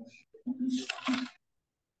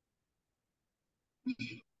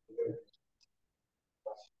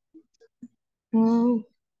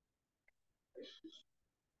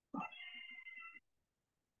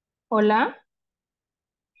 Hola.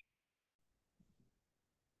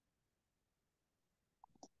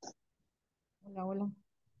 Hola, hola.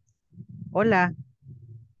 Hola.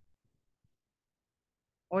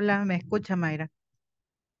 Hola, ¿me escucha, Mayra?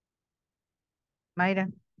 Mayra.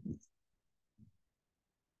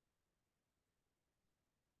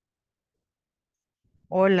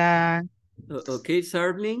 Hola. Okay,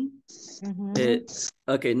 Sarvlin. Ujú.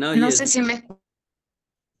 Okay, now No yes. sé si me...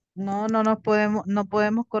 No nos podemos, no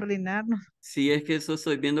podemos coordinarnos. Sí, es que eso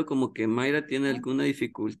estoy viendo como que Mayra tiene alguna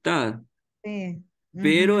dificultad. Sí.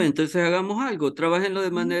 Pero Ujú. entonces hagamos algo, trabajenlo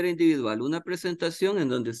de manera individual. Una presentación en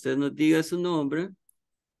donde usted nos diga su nombre,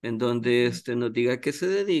 en donde usted nos diga a qué se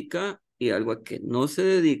dedica y algo a qué no se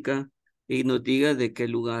dedica y nos diga de qué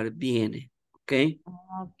lugar viene. ¿Ok?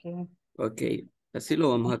 Ok. Ok, así lo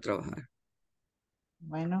vamos a trabajar.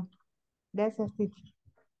 Bueno, gracias, teacher.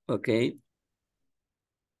 Ok.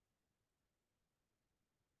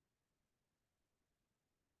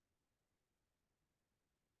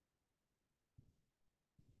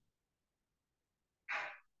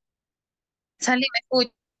 Sally, ¿me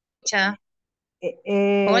escucha?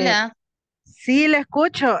 Eh, Hola. sí, le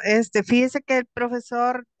escucho. Fíjese que el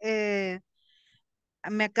profesor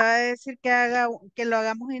me acaba de decir que lo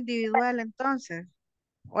hagamos individual, entonces.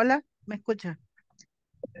 Hola, ¿me escucha?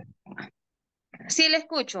 Sí, le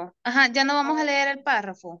escucho. Ajá, ya no vamos a leer el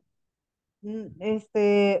párrafo. Mm,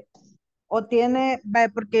 o tiene,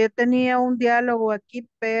 porque yo tenía un diálogo aquí,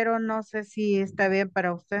 pero no sé si está bien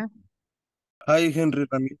para usted. Hi, Henry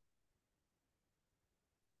Ramírez.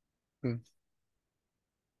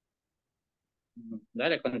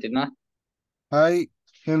 Dale, continúa. Hi,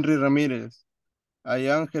 Henry Ramírez. I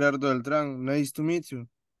am Gerardo Beltrán. Nice to meet you.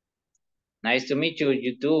 Nice to meet you,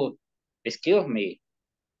 you too. Excuse me.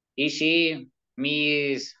 Is she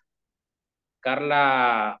Miss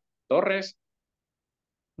Carla Torres?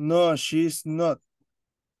 No, she's not.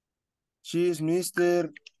 She's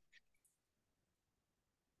Mr.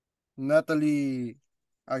 Natalie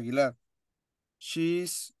Aguilar.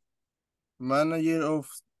 She's manager of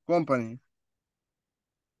company.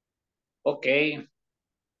 Okay.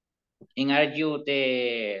 And are you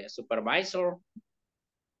the supervisor?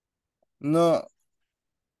 No,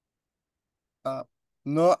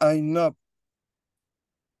 no, I'm not.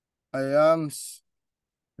 I am.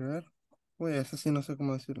 A ver. Uy, esa sí no sé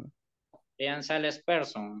cómo decirlo. And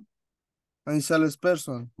salesperson. I'm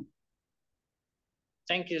salesperson.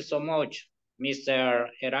 Thank you so much, Mr.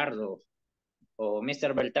 Gerardo o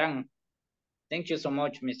Mr. Beltrán. Thank you so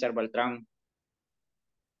much, Mr. Beltrán.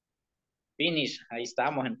 Finish. Ahí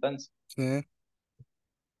estamos entonces. Sí,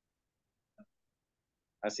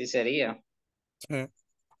 Así sería. sí.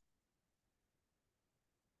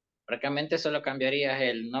 Prácticamente solo cambiarías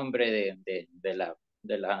el nombre de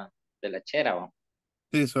la chera, ¿va?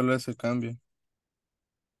 Sí, solo ese cambio.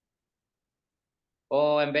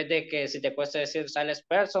 O en vez de que si te cuesta decir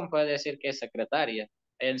salesperson, puedes decir que es secretaria,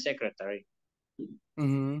 en secretary.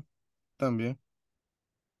 Ujú, también.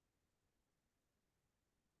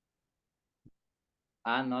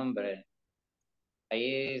 Ah, no, hombre.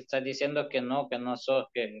 Ahí estás diciendo que no sos,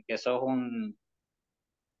 que sos un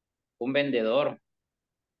vendedor.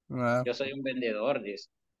 Ah, Yo soy un vendedor, dice.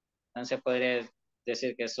 Entonces podría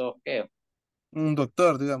decir que sos, ¿qué? un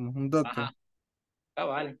doctor, digamos, un doctor. Ajá,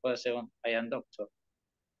 cabal, puede ser un I am doctor.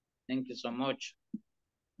 Thank you so much,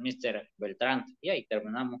 Mr. Beltrán. Y ahí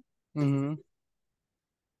terminamos. Ujú.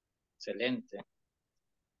 Excelente.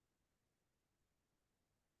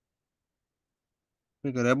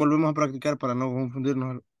 Si querés, volvemos a practicar para no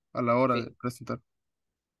confundirnos a la hora de Sí, presentar.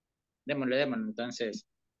 démosle. Entonces,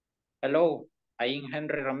 hello, I'm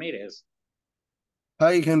Henry Ramírez.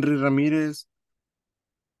 Hi, Henry Ramírez.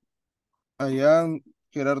 I am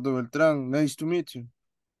Gerardo Beltrán. Nice to meet you.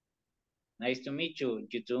 Nice to meet you,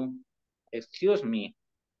 you too. Excuse me.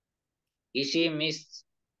 Is she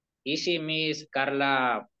Miss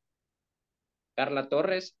Carla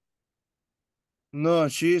Torres? No,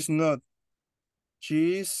 she is not.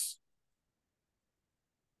 She is.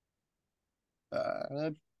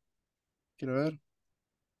 Quiero ver.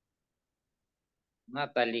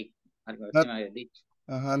 Natalie, algo así Nat- me había dicho.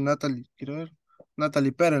 Ajá, Natalie, quiero ver.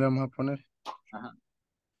 Natalie Pérez le vamos a poner. Ajá.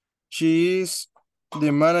 She is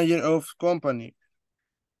the manager of company.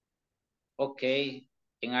 Okay.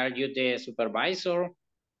 And are you the supervisor?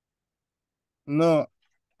 No,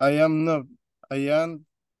 I am not. I am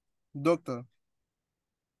doctor.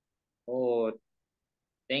 Oh,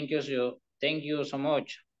 thank you so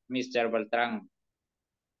much, Mr. Beltrán.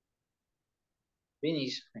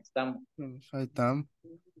 Finish, estamos. Ahí está.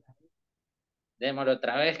 Démoslo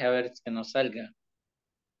otra vez a ver que nos salga.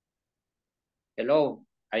 Hello,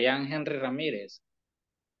 I am Henry Ramírez.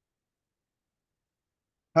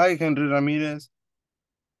 Hi, Henry Ramirez.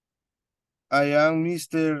 I am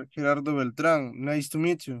Mr. Gerardo Beltrán. Nice to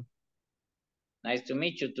meet you. Nice to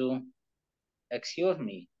meet you too. Excuse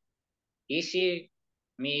me. Is she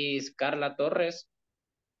Miss Carla Torres?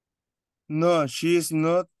 No, she is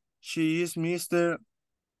not. She is Miss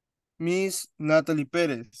Natalie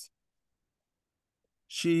Perez.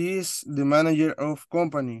 She is the manager of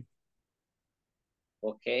company.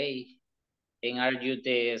 Okay. And are you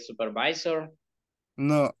the supervisor?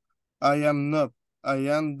 No, I am not. I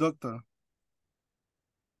am doctor.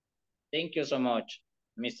 Thank you so much,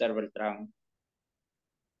 Mr. Beltrán.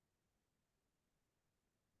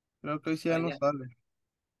 Creo que hoy sí ya no sale.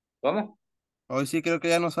 ¿Cómo? Hoy sí creo que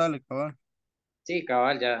ya no sale, cabal. Sí,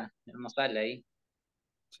 cabal, ya no sale ahí.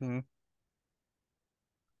 Sí,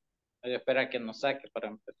 Voy a esperar a que nos saque para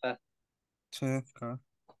empezar. sí, cabal.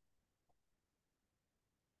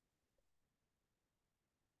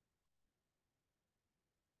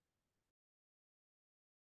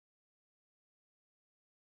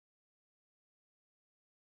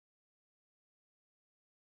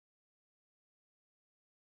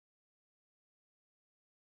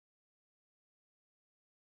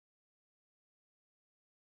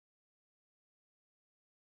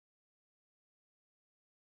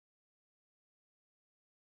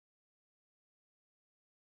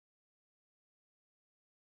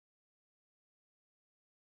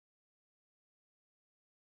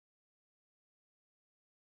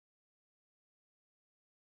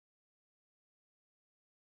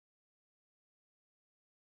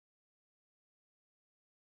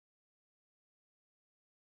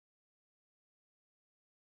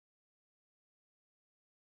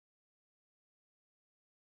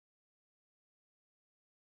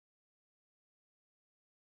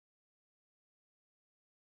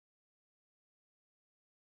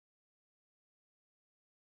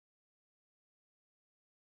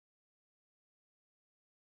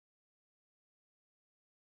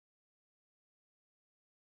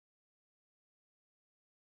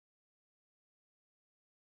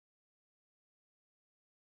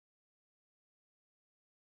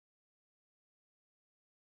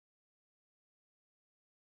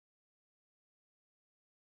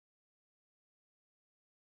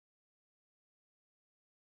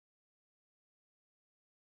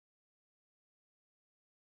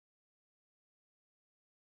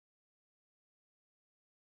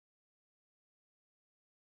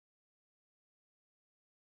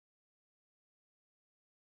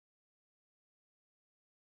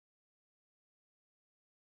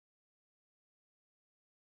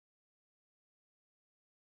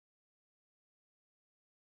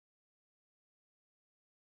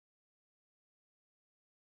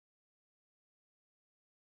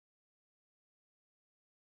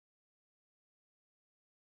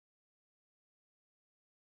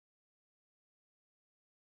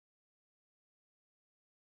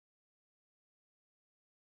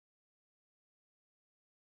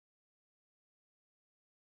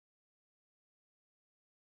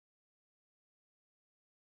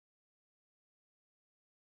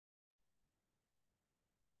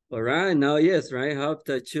 All right, now, yes, right? I hope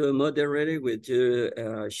that you moderated with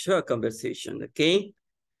your short conversation, okay?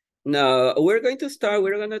 Now, we're going to start.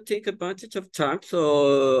 We're going to take advantage of time.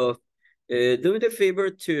 So do me the favor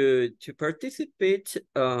to participate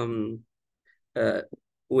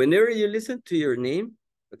whenever you listen to your name,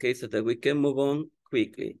 okay, so that we can move on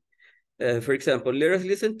quickly. For example, let us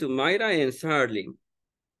listen to Mayra and Sarlene.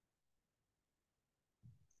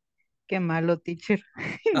 Qué malo, teacher.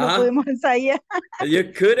 No pudimos ensayar.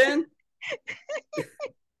 You couldn't?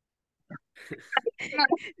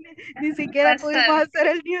 Ni siquiera pudimos hacer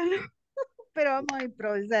el diálogo, pero vamos a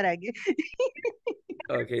improvisar aquí.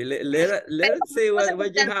 Okay, let's see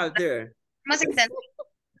what you have there.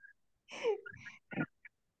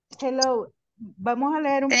 Hello, vamos a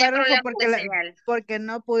leer un párrafo porque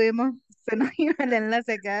no pudimos, se nos iba el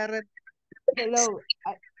enlace cada rato. Hello.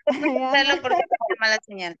 Porque mala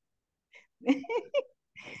señal.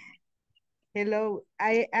 Hello,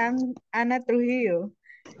 I am Ana Trujillo.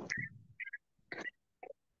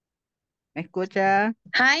 Escucha.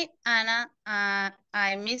 Hi, Ana.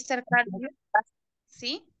 I'm Mr. Carlos.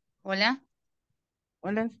 Sí, hola.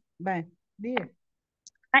 Hola, bye. Bien.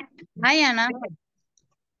 Hi, Ana.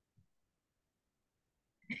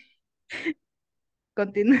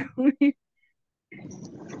 Continúa.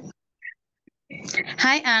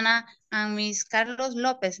 Hi, Ana. I'm Miss Carlos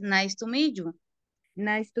Lopez. Nice to meet you.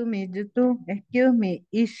 Nice to meet you too. Excuse me,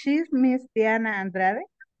 is she Miss Diana Andrade?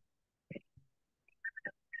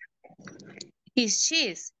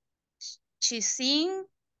 She's she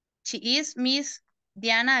is Miss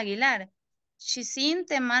Diana Aguilar. She's in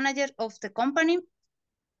the manager of the company.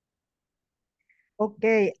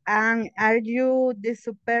 Okay, and are you the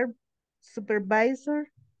supervisor?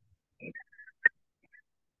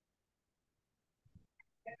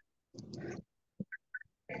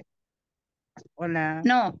 Hola.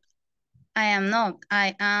 No, I am not.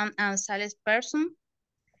 I am a salesperson.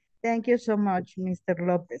 Thank you so much, Mr.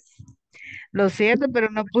 Lopez. Lo siento, pero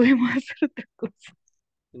no pudimos hacer otra cosa.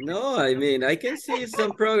 No, I mean, I can see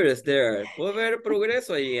some progress there. Puedo ver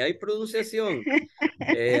progreso ahí, hay pronunciación.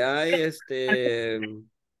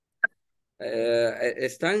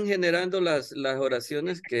 Están generando las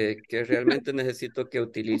oraciones que realmente necesito que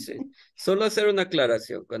utilicen. Solo hacer una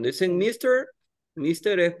aclaración. Cuando dicen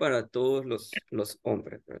Mister es para todos los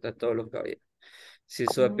hombres, ¿verdad? Todos los caballeros. Si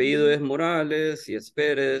su apellido es Morales, si es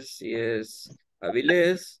Pérez, si es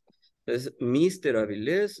Avilés, es Mr.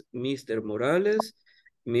 Avilés, Mr. Morales,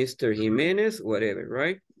 Mr. Jiménez, whatever,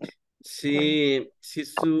 right? Si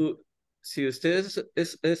usted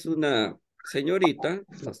es una señorita,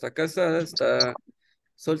 no está casada, está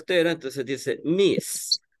soltera, entonces dice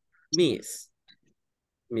Miss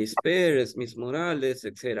Pérez, Miss Morales,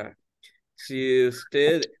 etc. Si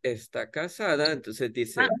usted está casada, entonces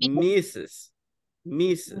dice Mrs.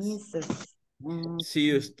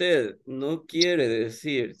 Si usted no quiere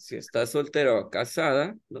decir si está soltera o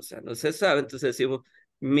casada, o sea, no se sabe, entonces decimos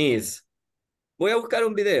Miss. Voy a buscar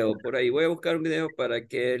un video por ahí, voy a buscar un video para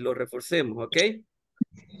que lo reforcemos, ¿ok?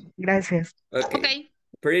 Gracias. Okay.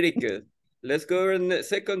 Pretty good. Let's go in the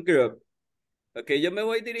second group. Ok, yo me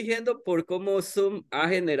voy dirigiendo por cómo Zoom ha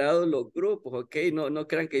generado los grupos, ok. No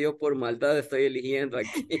crean que yo por maldad estoy eligiendo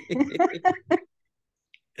aquí.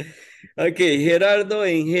 Ok, Gerardo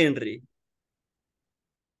en Henry.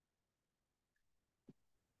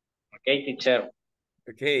 Ok, teacher.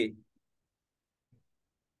 Ok.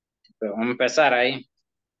 Pues vamos a empezar ahí.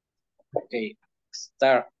 Ok,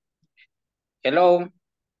 start. Hello,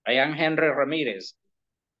 I am Henry Ramírez.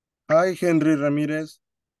 Hi, Henry Ramírez.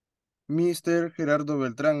 Mr. Gerardo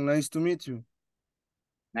Beltrán, nice to meet you.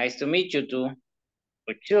 Nice to meet you too.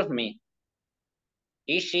 Excuse me.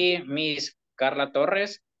 Is she Miss Carla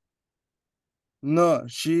Torres? No,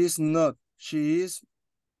 she is not. She is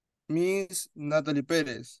Miss Natalie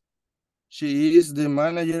Perez. She is the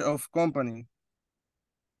manager of company.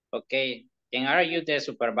 Okay, and are you the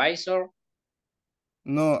supervisor?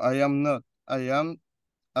 No, I am not. I am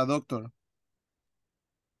a doctor. Oh,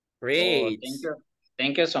 Great. thank you.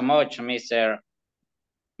 Thank you so much, Mr.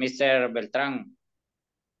 Beltrán.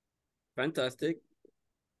 Fantastic.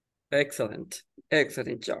 Excellent.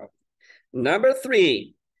 Excellent job. Number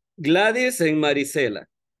 3. Gladys and Marisela.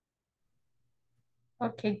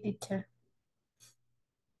 Okay, teacher.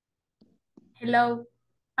 Hello,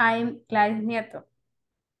 I'm Gladys Nieto.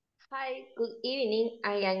 Hi, good evening.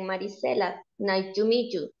 I am Marisela. Nice to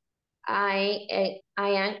meet you. I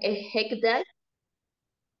am a Hegdal.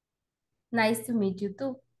 Nice to meet you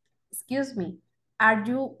too. Excuse me, are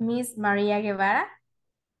you Miss Maria Guevara?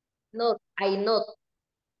 No, I not.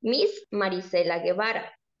 Miss Marisela Guevara.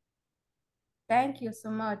 Thank you so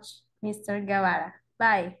much, Mr. Guevara.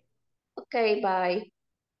 Bye. Okay, bye.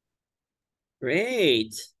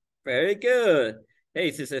 Great. Very good.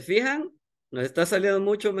 Hey, si se fijan, nos está saliendo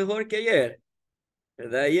mucho mejor que ayer.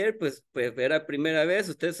 ¿Verdad? Ayer, pues era primera vez.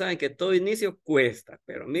 Ustedes saben que todo inicio cuesta.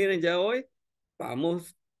 Pero miren, ya hoy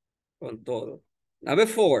vamos con todo. Number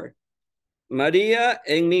 4. María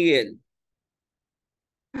en Miguel.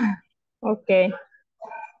 Ok.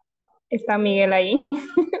 ¿Está Miguel ahí?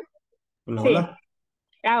 Hola, Sí. hola.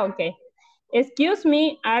 Ah, ok. Excuse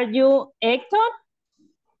me, are you Héctor?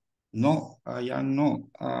 No, I am no.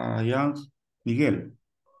 I am Miguel.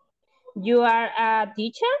 You are a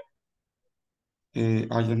teacher? I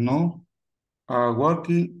am no.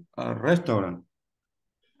 Working a restaurant.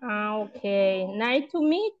 Ah, ok. Nice to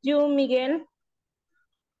meet you, Miguel.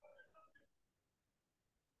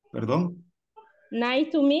 Perdón.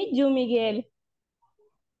 Nice to meet you, Miguel.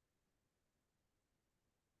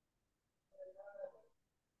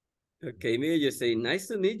 Okay, Miguel, you say, nice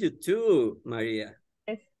to meet you too, María.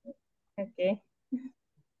 Yes. Okay.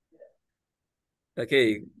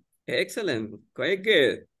 Okay, excellent. Quite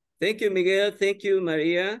good. Thank you, Miguel. Thank you,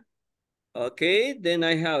 Maria. Okay, then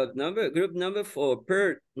I have group number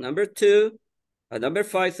 4, number 2, number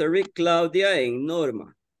 5, sorry, Claudia and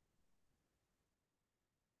Norma.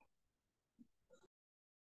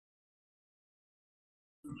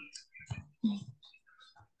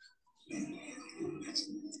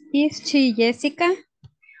 Is she Jessica?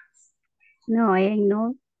 No, I am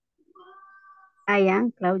not. I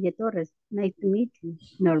am Claudia Torres. Nice to meet you,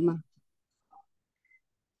 Norma.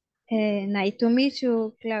 Nice to meet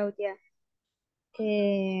you, Claudia.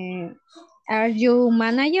 Are you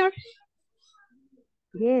manager?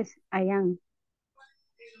 Yes, I am.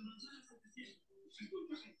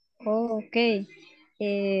 Oh, okay.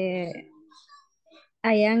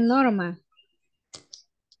 I am Norma.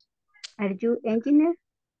 Are you engineer?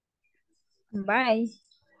 Bye.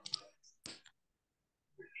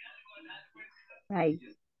 Bye.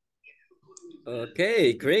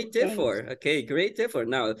 Okay, great effort. Okay, great effort.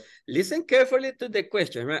 Now, listen carefully to the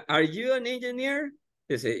question, right? Are you an engineer?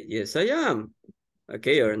 You say, yes, I am.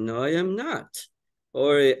 Okay, or no, I am not.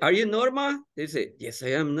 Or are you Norma? You say, yes, I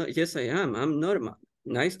am. Yes, I am. I'm Norma.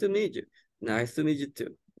 Nice to meet you. Nice to meet you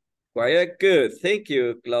too. Quite good. Thank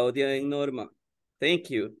you, Claudia and Norma. Thank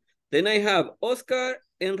you. Then I have Oscar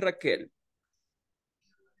and Raquel.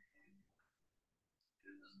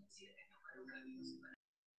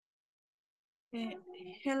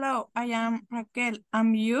 Hello, I am Raquel.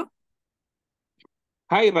 And you?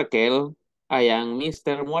 Hi, Raquel. I am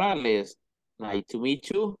Mr. Morales. Nice to meet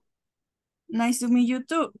you. Nice to meet you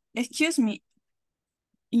too. Excuse me.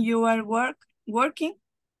 You are working?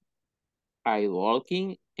 I'm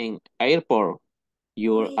working in airport.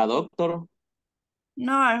 You're a doctor?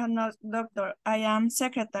 No, I'm not doctor. I am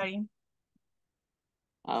secretary.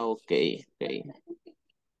 Okay, okay.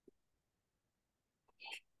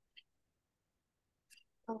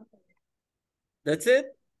 That's it?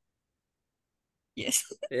 Yes.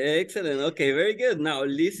 Excellent. Okay, very good. Now,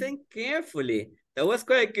 listen carefully. That was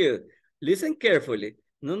quite good. Listen carefully.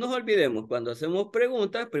 No nos olvidemos, cuando hacemos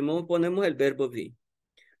preguntas, primero ponemos el verbo be.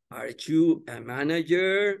 Are you a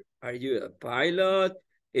manager? Are you a pilot?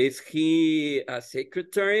 Is he a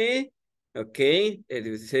secretary? Okay.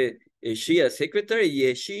 Is she a secretary?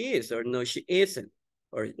 Yes, she is. Or no, she isn't.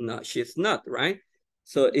 Or no, she's not, right?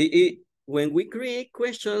 So, when we create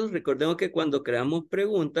questions, recordemos que cuando creamos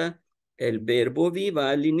preguntas, el verbo be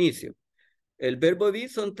va al inicio. El verbo be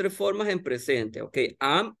son 3 formas en presente. Ok,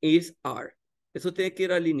 am, is, are. Eso tiene que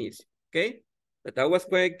ir al inicio. Ok, but that was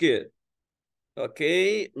quite good.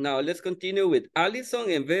 Okay, now let's continue with Allison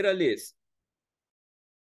and Vera Liz.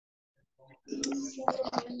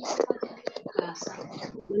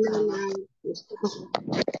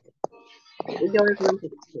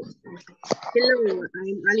 Hello,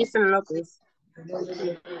 I'm Alison Lopez.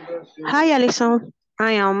 Hi, Alison.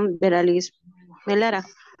 I am Beraliz Melera.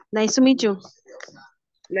 Nice to meet you.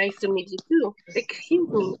 Nice to meet you too. Excuse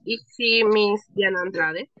me, is she Miss Diana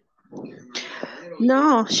Andrade?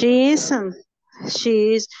 No, she isn't.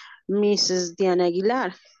 She is Mrs. Diana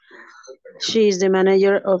Aguilar. She is the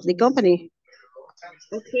manager of the company.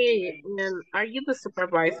 Okay, and are you the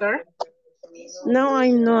supervisor? No,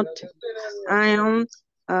 I'm not. I am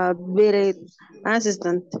a very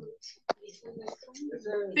assistant.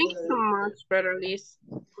 Thank you so much, Better Liz.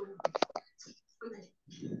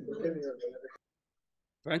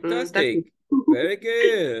 Fantastic. Very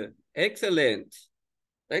good. Excellent.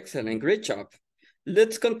 Excellent. Great job.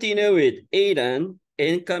 Let's continue with Aidan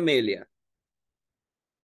and Camelia.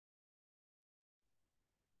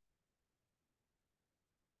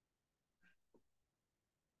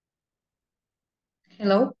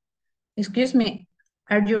 Hello, excuse me,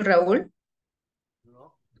 are you Raúl?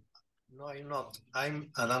 No, I'm not. I'm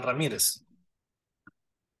Alan Ramirez.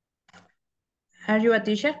 Are you a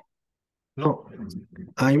teacher? No,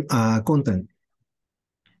 I'm a content.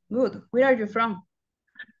 Good, where are you from?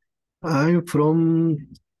 I'm from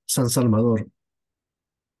San Salvador.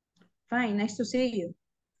 Fine, nice to see you.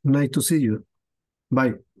 Nice to see you.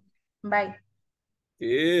 Bye. Bye.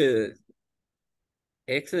 Good.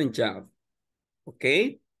 Excellent job.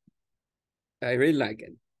 Okay. I really like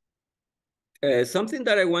it. Something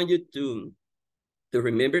that I want you to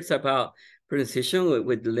remember is about pronunciation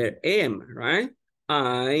with the letter M, right?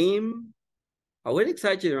 I will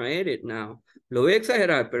exaggerate it now. Lo voy a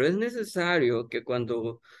exagerar, pero es necesario que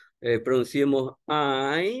cuando pronunciemos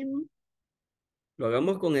I'm, lo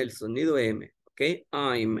hagamos con el sonido M, ¿ok?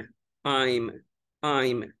 I'm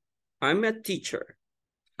a teacher.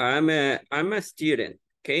 I'm a student,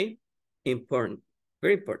 ¿ok? Important,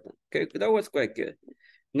 very important. Okay, that was quite good.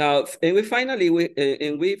 Now, and we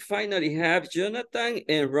finally have Jonathan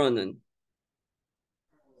and Ronan.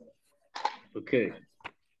 Okay.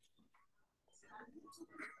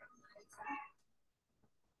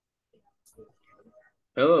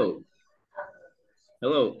 Hello.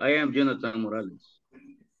 Hello, I am Jonathan Morales.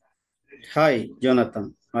 Hi,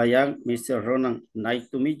 Jonathan. I am Mr. Ronan. Nice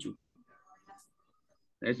to meet you.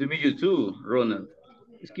 Nice to meet you too, Ronald.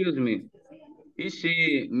 Excuse me, is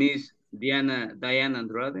she Miss Diana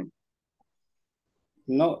Andrade?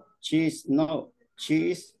 No, she's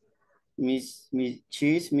she's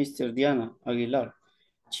Mr. Diana Aguilar.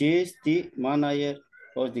 She is the manager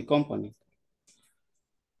of the company.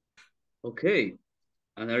 Okay,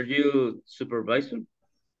 and are you supervisor?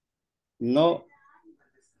 No,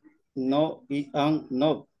 I am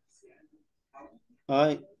not.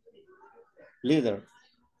 I leader.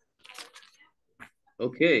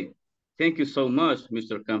 Okay, thank you so much,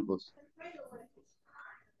 Mr. Campos.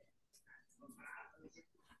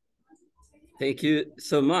 Thank you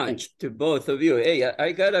so much to both of you. Hey,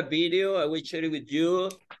 I got a video. I will share it with you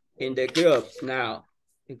in the groups now.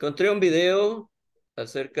 Encontré un video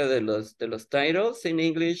acerca de los titles en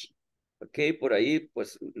English. Ok, por ahí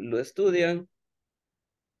pues lo estudian.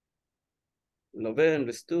 Lo ven,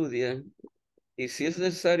 lo estudian. Y si es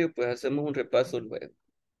necesario, pues hacemos un repaso luego.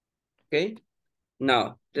 Okay?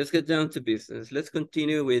 Now, let's get down to business. Let's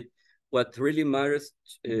continue with what really matters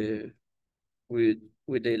with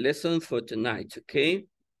the lesson for tonight, okay?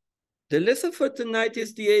 The lesson for tonight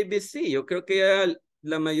is the ABC. Yo creo que ya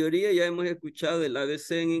la mayoría ya hemos escuchado el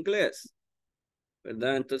ABC en inglés,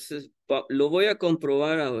 ¿verdad? Entonces, lo voy a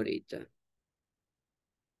comprobar ahorita.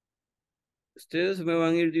 Ustedes me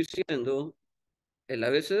van a ir diciendo el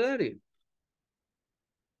abecedario.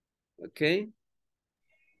 ¿Ok?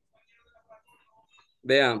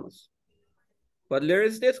 Veamos. What letter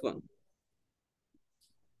is this one?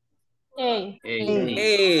 A.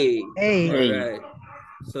 A. All right.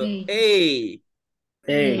 So A.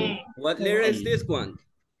 What letter is this one?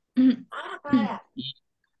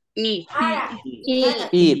 E.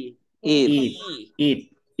 E.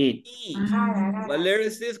 What letter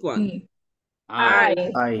is this one? I.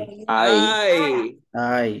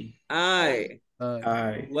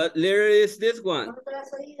 What letter is this one?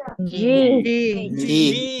 G.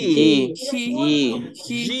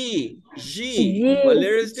 G. What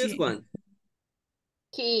letter is this one?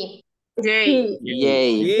 Key. J.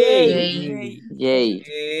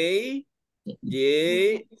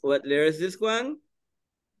 J. What letter is this one?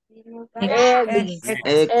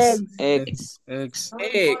 X.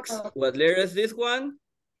 What letter is this one?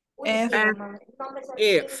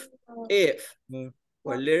 If.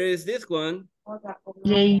 What letter is this one?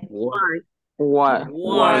 Y. Y.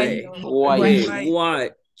 Okay.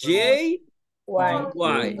 Y. J.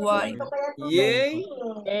 Y. Yay.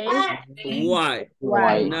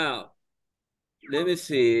 Y. Now, let me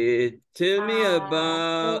see. Tell me,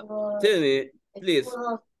 please.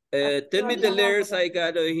 Tell me the letters I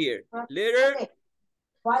got over here. Letter?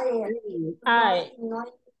 I.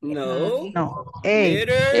 No. A.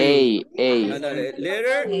 Letter? A. No,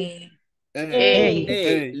 letter?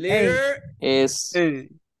 A. Letter?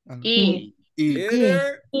 E.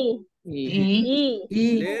 Letter?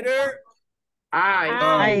 E. Letter?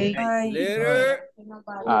 I. Letter?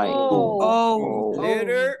 O.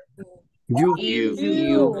 Letter? U.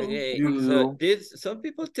 Okay, so some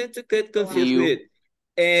people tend to get confused with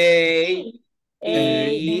A,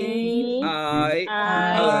 E, I,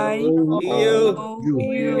 O, U.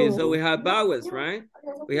 Okay, so we have vowels, right?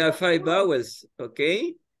 We have 5 vowels,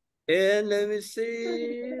 okay? And let me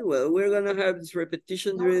see. Well, we're gonna have this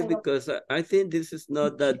repetition drill because I think this is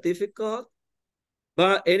not that difficult.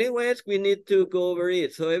 But anyways, we need to go over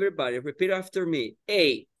it. So everybody, repeat after me.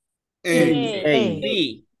 A.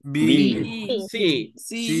 B. C.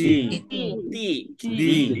 D.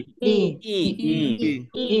 E.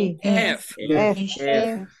 F.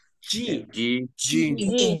 G.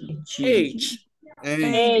 H.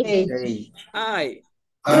 I.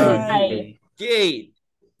 J.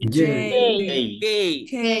 K.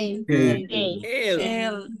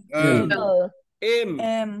 L. M.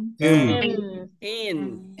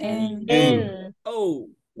 N. O.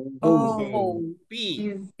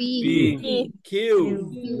 P.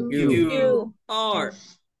 Q. R.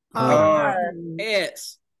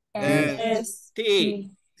 S. T.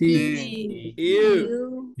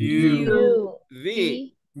 U.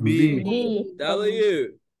 V.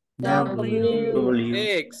 W.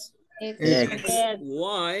 X.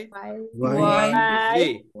 Y.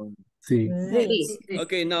 Z.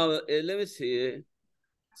 Okay, now let me see.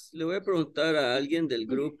 Le voy a preguntar a alguien del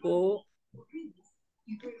grupo.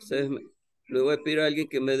 Le voy a pedir a alguien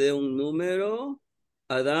que me dé un número.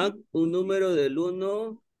 Adán, un número del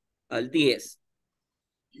 1 al 10.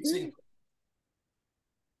 Sí.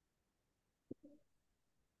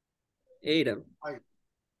 Adam.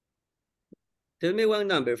 Tell me one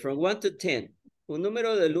number from 1 to 10. Un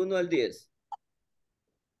número del 1 al 10.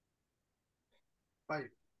 5.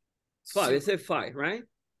 5, ese es 5, right?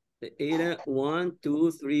 Era 1,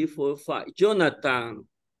 2, 3, 4, 5. Jonathan.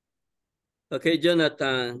 Ok,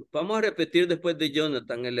 Jonathan. Vamos a repetir después de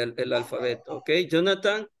Jonathan el alfabeto. Ok,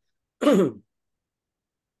 Jonathan.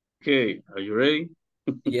 Okay, are you ready?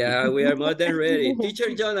 Yeah, we are more than ready.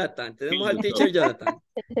 Teacher Jonathan. Tenemos al teacher Jonathan.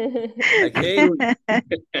 Okay.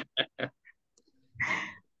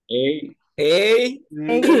 A. A.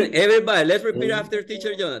 Everybody, let's repeat after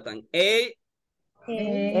teacher Jonathan. A.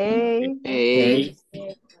 A.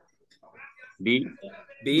 B.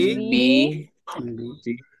 B.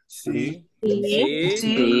 C. Sí.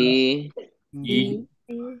 C. D.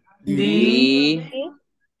 D.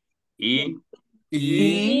 E.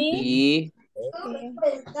 E.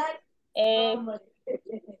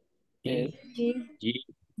 G.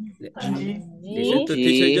 Listen to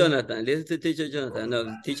teacher Jonathan. Listen to teacher Jonathan.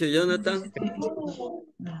 No, teacher Jonathan.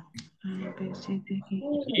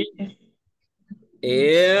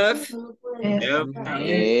 F.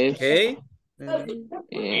 Okay.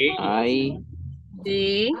 I.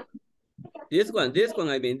 This one,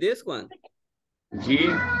 I mean this one. G.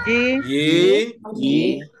 G.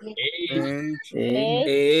 G. H. H.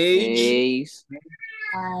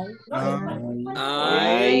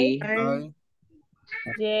 I.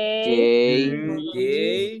 J.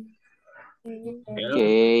 J. K.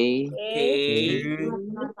 K.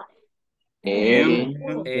 M.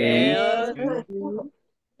 L.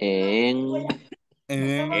 N.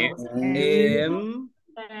 M.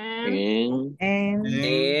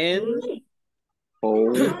 N.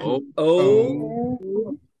 O.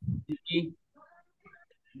 O.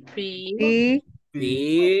 P. P.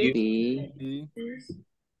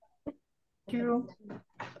 Q.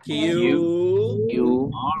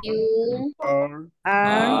 Q.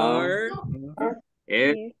 R.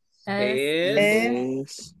 S.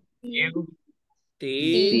 S. U.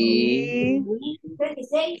 T.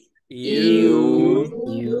 U.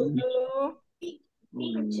 U.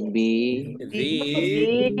 B. V.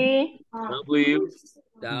 W.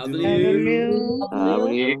 W.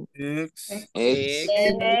 X. X.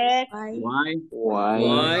 Y. Y.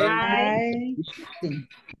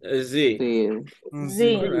 Z.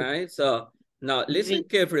 All right. So now listen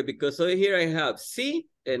carefully because over here I have C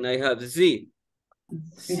and I have Z.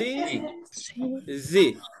 C.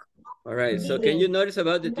 Z. All right. So can you notice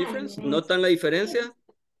about the difference? ¿Notan la diferencia?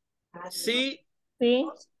 C.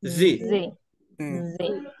 Z.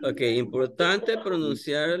 Ok, importante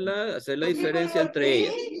pronunciarla, hacer la diferencia entre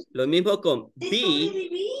ellas. Lo mismo con B,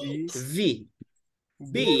 V.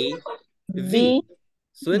 B, V.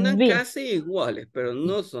 Suenan casi iguales, pero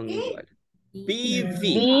no son iguales. B,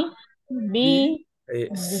 V.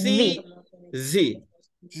 C, Z.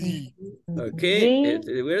 Okay,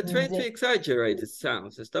 we're trying to exaggerate the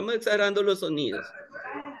sounds. Estamos exagerando los sonidos.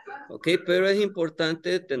 Ok, pero es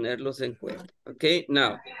importante tenerlos en cuenta. Ok,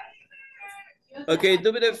 now. Ok,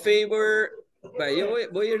 do me the favor. Yo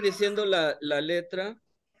voy a ir diciendo la letra.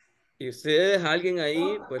 Y ustedes, alguien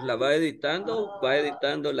ahí, pues la va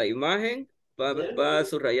editando la imagen, va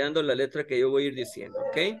subrayando la letra que yo voy a ir diciendo.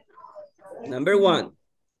 Ok. Number 1.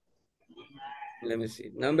 Let me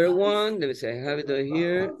see. Number 1. Let me see. I have it over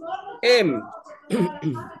here. M.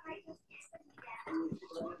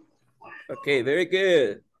 Okay, very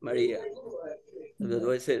good, Maria.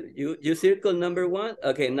 You circle number 1.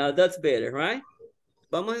 Okay, now that's better, right?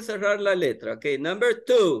 Vamos a cerrar la letra. Okay, number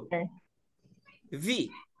 2.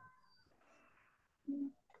 V.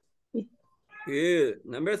 Good.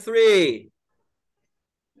 Number 3.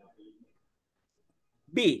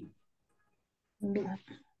 B.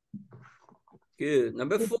 Good.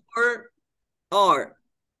 Number 4. R.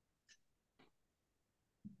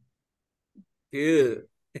 Good.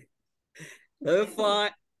 Number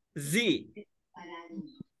 5. Z.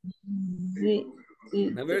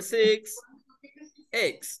 Number 6.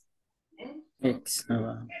 X. Okay,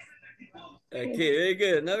 very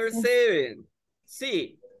good. Number 7.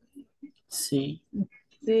 C.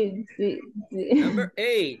 Number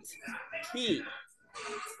 8. P.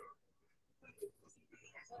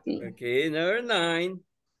 Okay, number 9.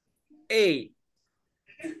 A.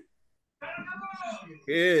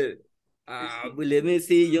 Good. Let me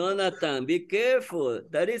see, Jonathan. Be careful.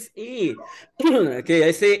 That is E. Okay,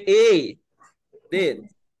 I say A. Then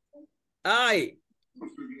I.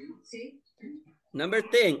 Number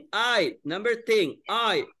 10. I. Number 10.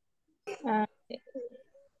 I.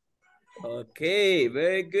 Okay,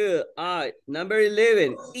 very good. All right, number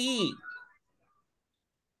 11, E.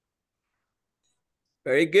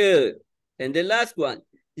 Very good. And the last one,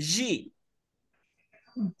 G.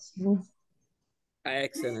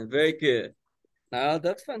 Excellent, very good. Oh,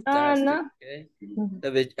 that's fantastic. No. Okay.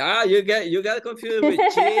 You got confused with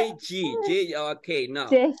J, G, J. Okay, now.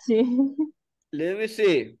 Let me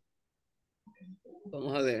see.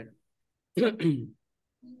 Vamos a ver.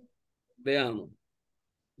 Veamos.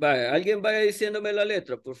 Vaya, alguien vaya diciéndome la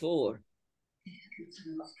letra, por favor.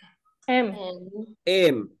 M.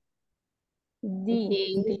 M.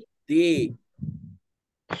 D. D.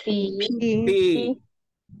 P. P.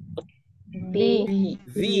 B.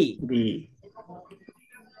 V. B.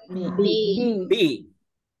 B.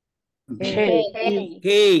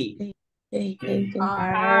 K. K.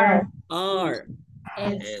 R. R.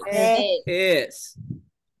 S. S.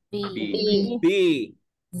 B. B.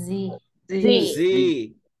 Z.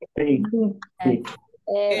 Z. F.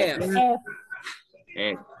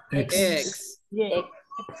 X.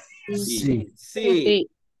 C. C.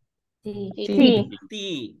 T.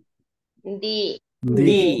 D. D.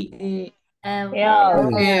 D. L.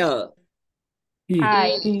 L. I.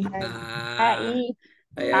 Hay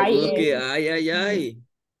algunos que ay. I.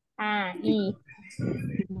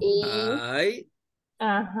 Ay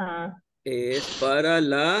Ajá. es para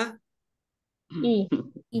la I.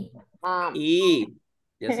 I.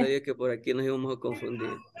 Ya sabía que por aquí nos íbamos a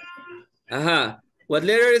confundir. Ajá. What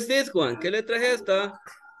letter is this one? ¿Qué letra es esta?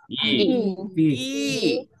 E.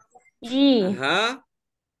 E. Ajá.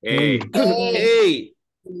 A.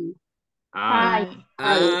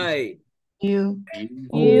 I. U.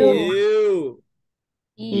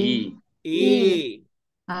 E.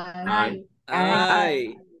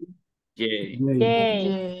 I. J.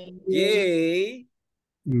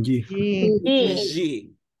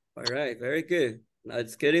 G. All right, very good. Now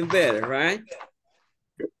it's getting better, right?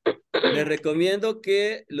 Les recomiendo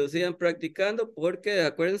que lo sigan practicando porque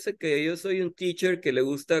acuérdense que yo soy un teacher que le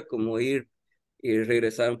gusta como ir y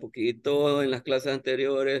regresar un poquito en las clases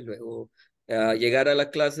anteriores, luego llegar a la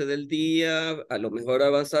clase del día, a lo mejor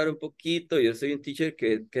avanzar un poquito. Yo soy un teacher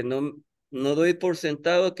que no doy por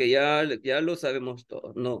sentado que ya lo sabemos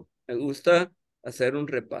todo. No, me gusta hacer un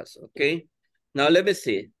repaso, ¿ok? Now let me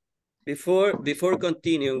see. Before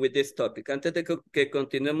continuing with this topic, antes de que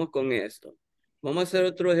continuemos con esto, vamos a hacer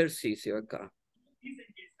otro ejercicio acá.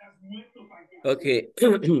 Ok.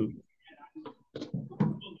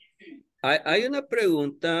 Hay una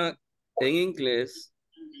pregunta en inglés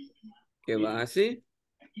que va así.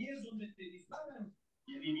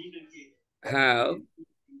 How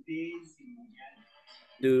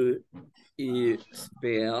do you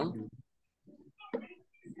spell?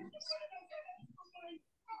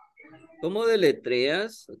 ¿Cómo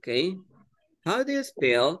deletreas? Ok. How do you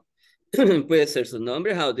spell? Puede ser su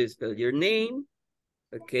nombre. How do you spell your name?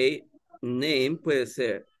 Ok. Name puede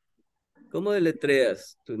ser. ¿Cómo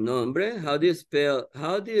deletreas tu nombre? How do you spell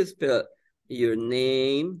your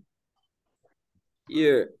name?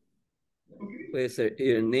 Puede ser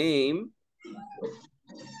your name.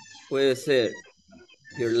 Puede ser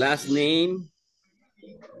your last name.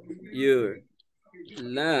 Your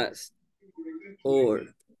last or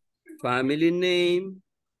family name.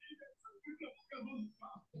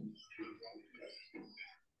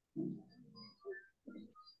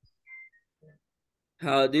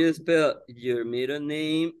 How do you spell your middle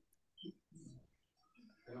name?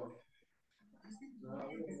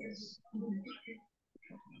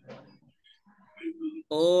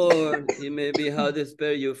 Or it may be how to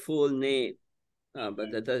spell your full name.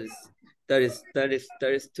 But that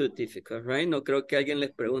is too difficult, right? No creo que alguien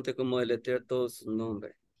les pregunte cómo deletrear todo su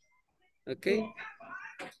nombre. Ok.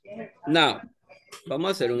 Now, vamos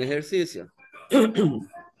a hacer un ejercicio.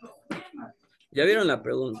 Ya vieron la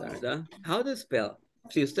pregunta, ¿verdad? How to spell.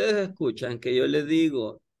 Si ustedes escuchan que yo les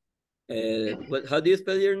digo, how do you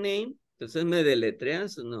spell your name? Entonces me deletrean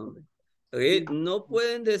su nombre. Okay. No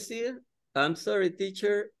pueden decir, I'm sorry,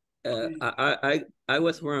 teacher, I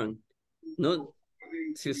was wrong. No.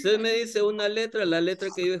 Si usted me dice una letra, la letra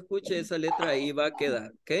que yo escuche, esa letra ahí va a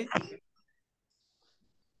quedar, ¿ok?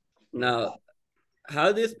 Now,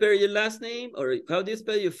 how do you spell your last name? Or how do you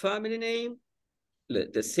spell your family name?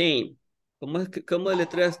 The same. ¿Cómo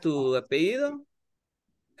deletreas tu apellido?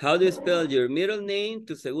 How do you spell your middle name,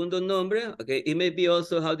 tu segundo nombre? Okay, it may be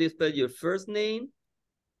also how do you spell your first name?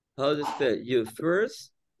 How do you spell your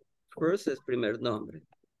first? First es primer nombre.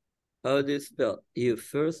 How do you spell your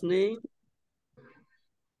first name?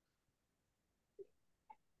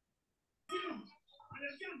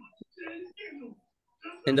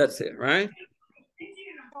 And that's it, right?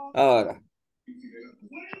 Ahora.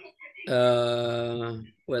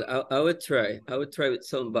 Well, I would try. I would try with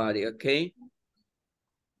somebody, okay?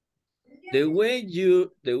 The way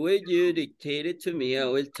you dictated to me, I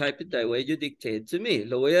will type it the way you dictated to me.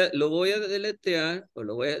 Lo voy a deletrear o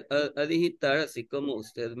lo voy a digitar así como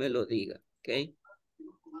usted me lo diga, okay?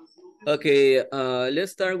 Okay,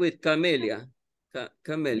 let's start with Camelia.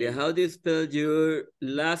 Camelia, how do you spell your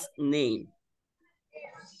last name?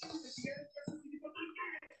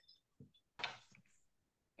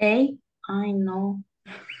 I know.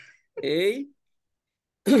 A?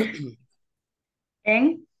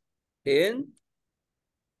 N. N?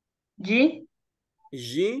 G.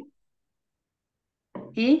 G?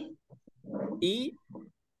 E. E?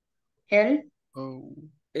 L.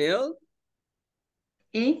 L?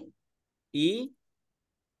 E. E?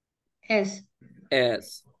 S.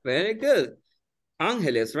 S. Very good.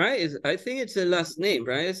 Ángeles, right? I think it's the last name,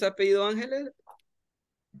 right? ¿Es apellido Ángeles?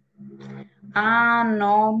 Ah,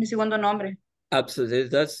 no, mi segundo nombre. Absolutely.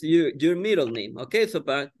 That's your middle name. Okay, so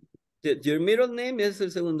but your middle name is el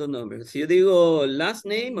segundo nombre. Si yo digo last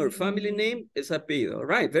name or family name, es apellido. All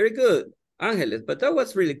right, very good. Ángeles, but that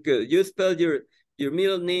was really good. You spelled your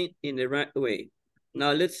middle name in the right way.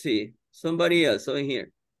 Now let's see. Somebody else over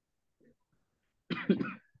here.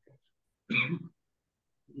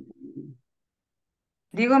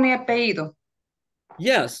 Digo mi apellido.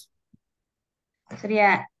 Yes.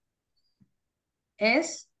 Sería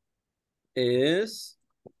S. S.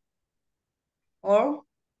 O.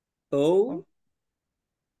 O.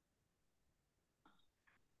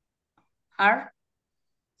 R.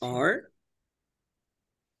 R.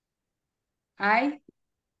 I.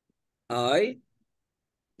 I.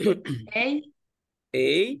 A.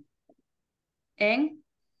 A. N.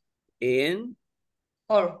 N.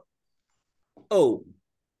 O. O.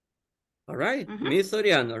 All right. Miss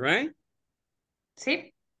Soriano, right?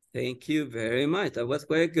 Sí. Thank you very much. That was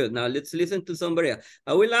very good. Now let's listen to somebody else.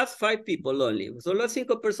 I will ask 5 people only. Solo a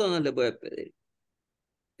 5 personas les voy a pedir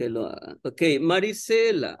que lo hagan. Okay,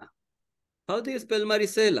 Marisela. How do you spell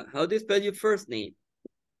Marisela? How do you spell your first name?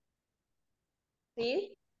 Sí.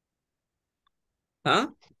 Huh?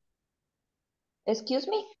 Excuse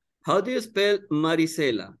me. How do you spell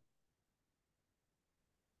Marisela?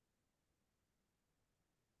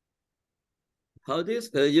 How do you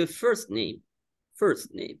spell your first name?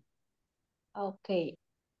 First name. Okay.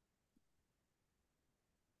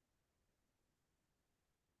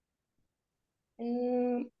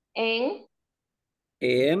 N.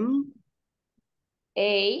 M.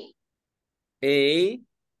 A. A.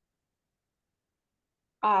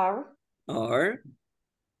 R. R.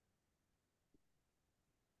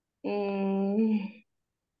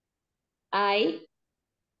 I.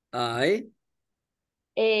 I.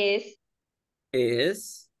 S.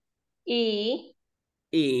 S. E.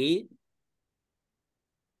 E.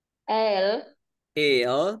 L.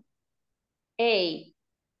 L. A.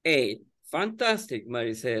 A. Fantastic,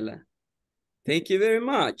 Marisela. Thank you very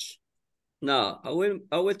much. Now, I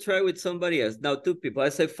will try with somebody else. Now, 2 people. I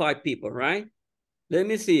said 5 people, right? Let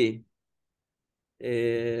me see.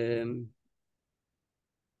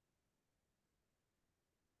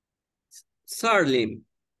 Sarlim,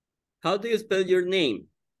 how do you spell your name?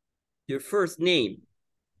 Your first name?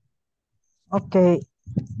 Okay.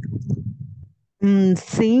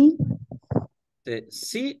 C. The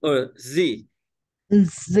C or Z?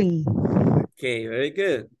 Z. Okay, very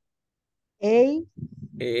good. A.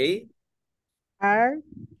 A. R.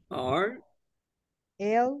 R.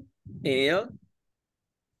 L. L.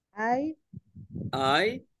 I.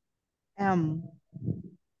 I. M.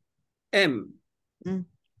 M.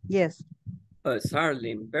 Yes.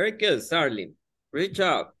 Sarlim. Very good, Sarlim. Great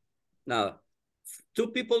job. Now, 2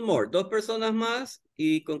 people more. 2 personas más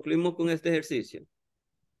y concluimos con este ejercicio.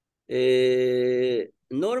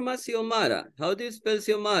 Norma Xiomara. How do you spell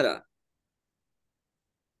Xiomara?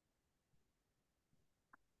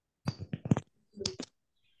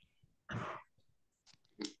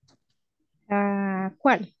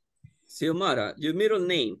 ¿Cuál? Xiomara, your middle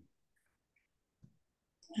name.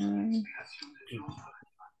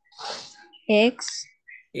 X.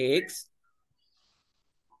 X.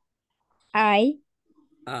 I.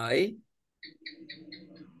 I.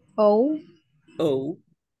 O. O.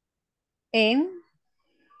 N.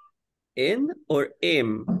 N or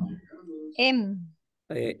M? M.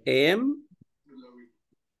 M.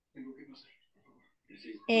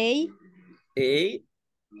 A. A.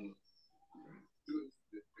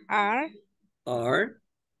 R. R.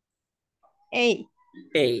 A.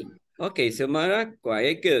 A. Okay, Xiomara,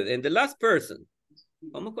 quite good. And the last person.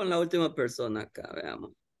 Vamos con la última persona acá,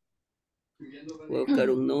 veamos. Voy a buscar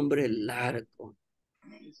un nombre largo.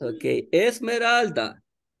 Okay, Esmeralda.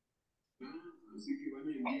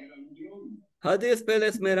 How do you spell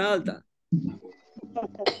Esmeralda?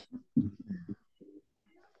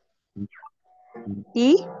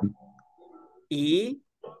 I. I.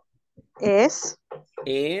 S.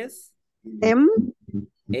 S. M.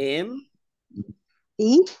 M.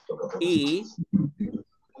 I. E.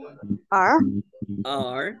 R.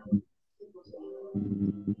 R.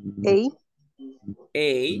 A.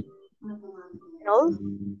 A. L.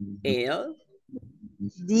 L.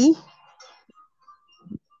 D.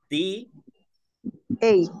 D.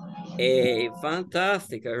 A. A.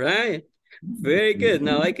 Fantastic, all right. Very good.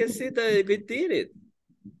 Now I can see that we did it.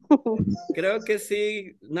 Creo que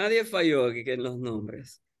sí, nadie falló aquí en los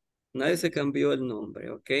nombres. Nadie se cambió el nombre,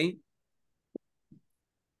 ¿ok?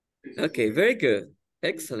 Okay, very good.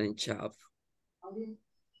 Excellent job.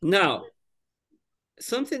 Now,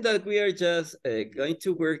 something that we are just going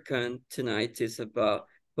to work on tonight is about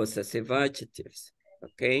possessive adjectives,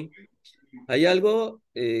 ¿ok? Hay algo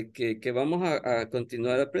que vamos a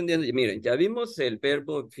continuar aprendiendo. Y miren, ya vimos el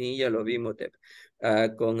verbo fin, ya lo vimos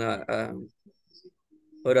con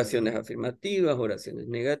oraciones afirmativas, oraciones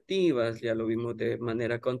negativas, ya lo vimos de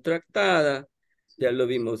manera contractada, ya lo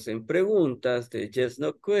vimos en preguntas, de yes,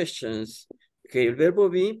 no questions, que el verbo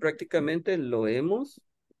be prácticamente lo hemos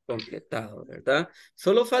completado, ¿verdad?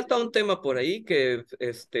 Solo falta un tema por ahí que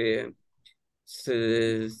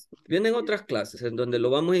vienen otras clases en donde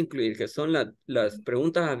lo vamos a incluir, que son las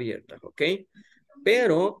preguntas abiertas, ¿ok?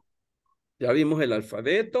 Pero ya vimos el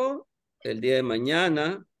alfabeto, el día de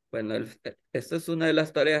mañana, bueno, esta es una de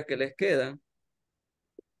las tareas que les quedan,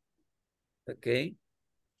 ¿ok?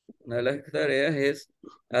 Una de las tareas es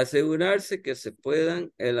asegurarse que se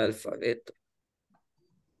puedan el alfabeto.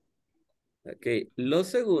 ¿Ok? Lo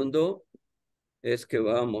segundo es que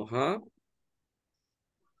vamos a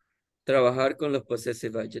trabajar con los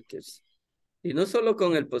possessive adjectives. Y no solo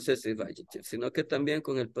con el possessive adjective, sino que también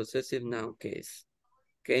con el possessive noun case.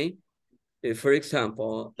 ¿Ok? For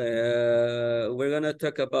example, we're going to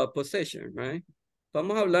talk about possession, right?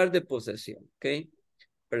 Vamos a hablar de posesión, ¿ok?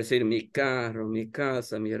 Para decir mi carro, mi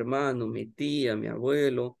casa, mi hermano, mi tía, mi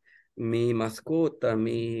abuelo, mi mascota,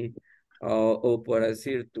 o para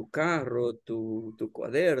decir tu carro, tu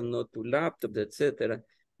cuaderno, tu laptop, etcétera.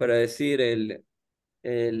 Para decir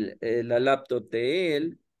la laptop de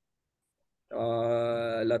él,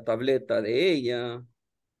 la tableta de ella,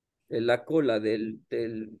 la cola del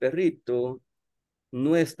perrito,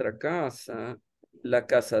 nuestra casa, la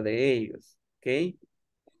casa de ellos, ¿ok?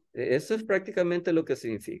 Eso es prácticamente lo que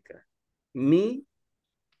significa. Mi,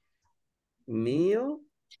 mío,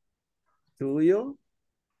 tuyo,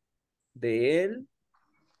 de él,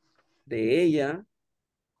 de ella,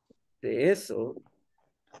 de eso,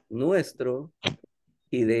 nuestro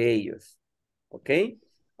y de ellos, ¿ok?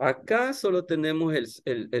 Acá solo tenemos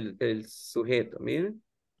el sujeto, miren.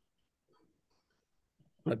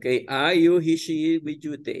 Ok, I, you, he, she, we,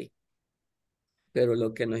 you, they. Pero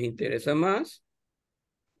lo que nos interesa más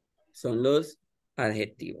son los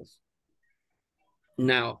adjetivos.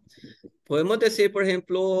 Now, podemos decir, por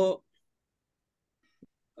ejemplo,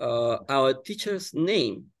 our teacher's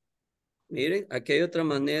name. Miren, aquí hay otra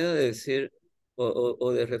manera de decir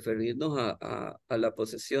o de referirnos a la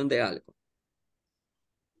posesión de algo.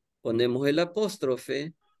 Ponemos el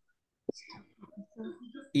apóstrofe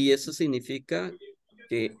y eso significa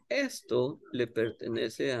que esto le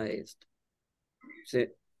pertenece a esto. Sí.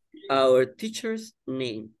 Our teacher's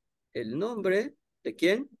name. ¿El nombre de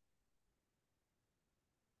quién?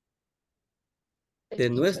 De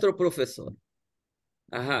nuestro profesor.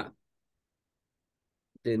 Ajá.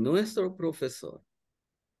 De nuestro profesor.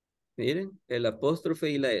 Miren, el apóstrofe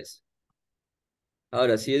y la S.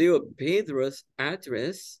 Ahora, si yo digo Pedro's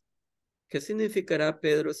address, ¿qué significará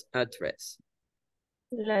Pedro's address?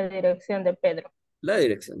 La dirección de Pedro. La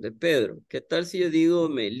dirección de Pedro. ¿Qué tal si yo digo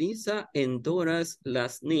Melissa and Dora's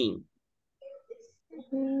last name?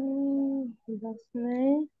 Last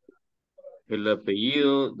name. El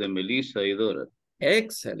apellido de Melissa y Dora.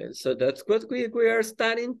 Excellent. So that's what we are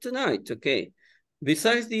studying tonight. Okay.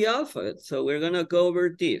 Besides the alphabet, so we're going to go over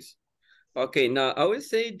this. Okay, now I will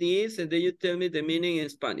say this and then you tell me the meaning in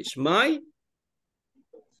Spanish. My.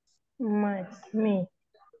 Me.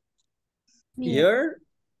 Your.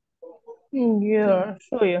 Your.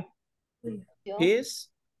 Suyo. His.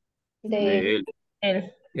 De él.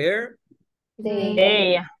 Her. De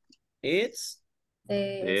ella. It's.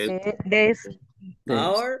 De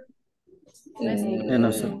Our. De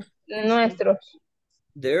nosotros. Nuestros.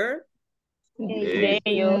 Their. De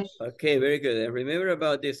ellos. Okay, very good. And remember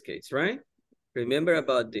about this case, right? Remember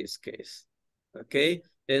about this case. Okay.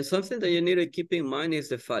 And something that you need to keep in mind is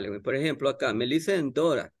the following. Por ejemplo, acá, Melissa and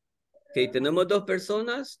Dora. Ok, tenemos dos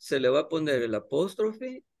personas, se le va a poner el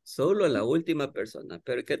apóstrofe solo a la última persona.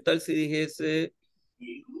 Pero ¿qué tal si dijese,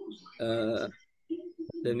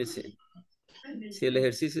 let me see. Si el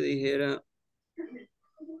ejercicio dijera,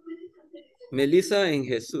 Melissa en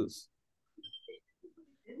Jesús.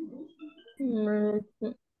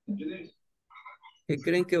 ¿Qué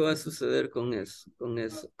creen que va a suceder con eso,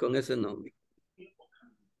 con ese nombre?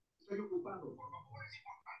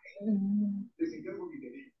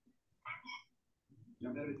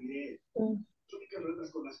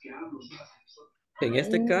 En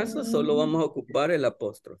este caso, solo vamos a ocupar el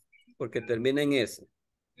apóstrofe, porque termina en S.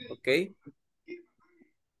 ¿Ok?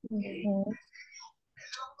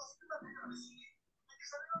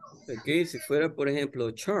 Ok, si fuera, por ejemplo,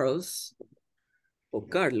 Charles o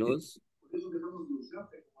Carlos,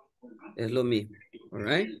 es lo mismo. All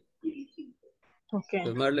right? Okay.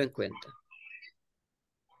 Tomarlo en cuenta.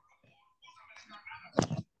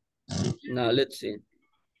 Now, let's see.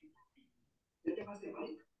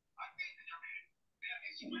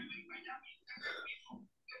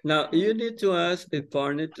 Now, you need to ask a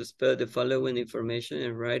partner to spell the following information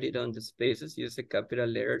and write it on the spaces using capital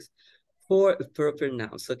letters for proper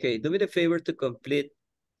nouns. Okay, do me the favor to complete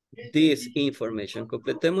this information.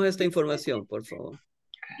 Completemos esta información, por favor.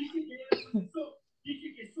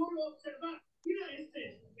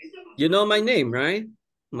 You know my name, right?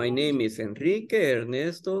 My name is Enrique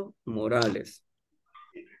Ernesto Morales.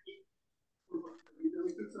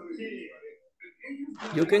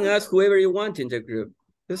 You can ask whoever you want in the group.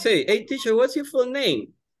 You say, hey, teacher, what's your full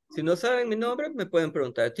name? Si no saben mi nombre, me pueden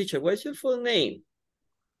preguntar, teacher, what's your full name?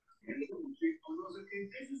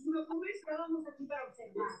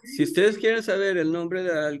 Si ustedes quieren saber el nombre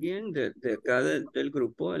de alguien de acá del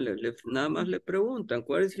grupo, nada más le preguntan,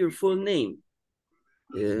 what is your full name?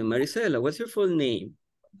 Marisela, what's your full name?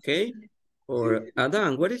 Okay? Or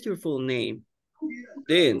Adam, what is your full name?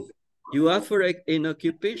 Then, you ask for an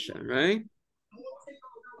occupation, right?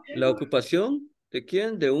 La ocupación, ¿de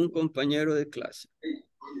quién? De un compañero de clase.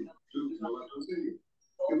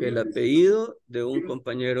 El apellido de un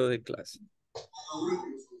compañero de clase.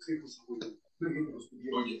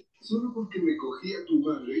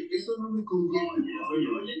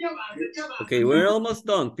 Okay, we're almost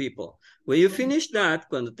done, people. When you finish that,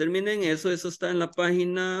 cuando terminen eso está en la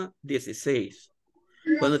página 16.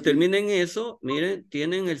 Cuando terminen eso, miren,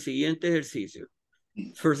 tienen el siguiente ejercicio.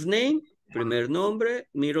 First name, primer nombre,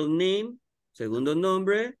 middle name, segundo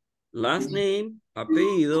nombre, last name,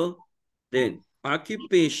 apellido, then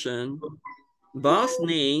occupation, boss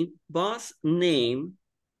name,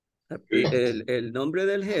 el nombre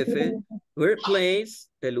del jefe, workplace,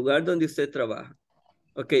 el lugar donde usted trabaja.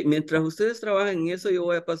 Ok, mientras ustedes trabajan en eso, yo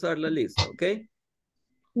voy a pasar la lista, ¿ok?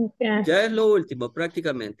 Okay. Ya es lo último,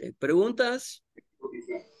 prácticamente. ¿Preguntas?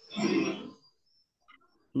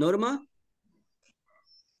 ¿Norma?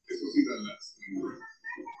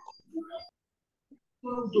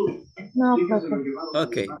 No, profe.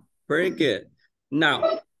 Okay, very good. Now,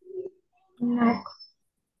 No.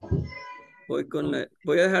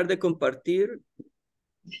 voy a dejar de compartir.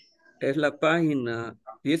 Es la página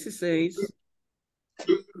 16,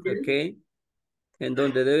 ok, en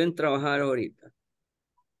donde deben trabajar ahorita.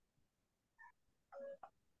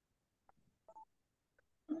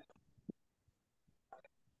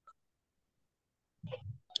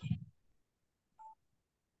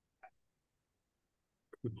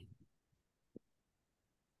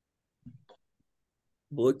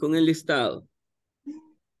 Voy con el listado.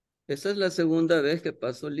 Esa es la segunda vez que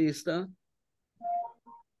paso lista.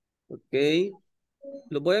 Ok.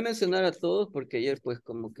 Los voy a mencionar a todos porque ayer pues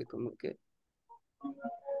como que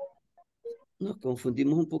nos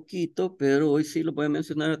confundimos un poquito, pero hoy sí los voy a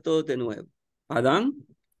mencionar a todos de nuevo. Adán.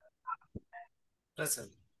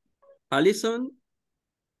 Present. Alison.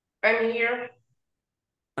 I'm here.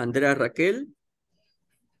 Andrea Raquel.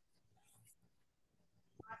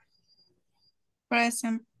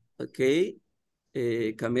 Present. Ok.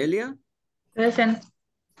 Camelia. Present.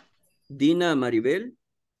 Dina Maribel.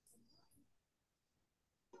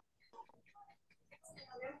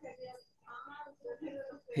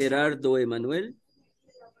 Gerardo Emanuel.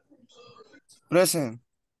 Present.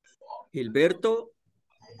 Gilberto.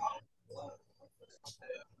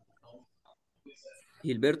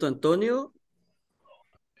 Gilberto Antonio.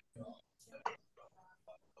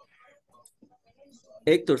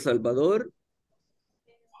 Héctor Salvador.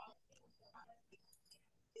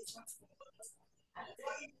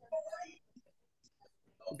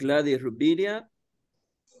 Gladys Rubiria.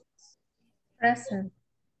 Present.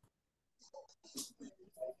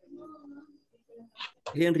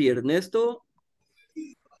 Henry Ernesto.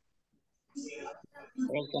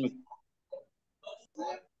 Present.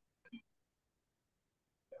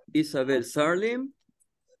 Isabel Sarlim.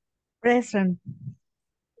 Present.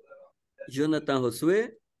 Jonathan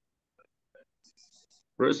Josué.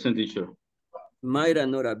 Present, teacher. Mayra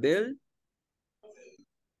Norabel.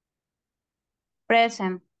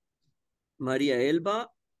 Present. María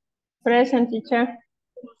Elba. Present, teacher.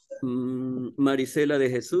 Marisela de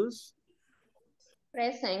Jesús.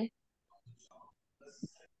 Present.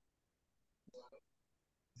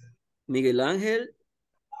 Miguel Ángel.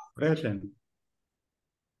 Present.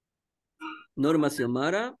 Norma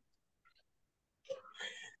Xiomara.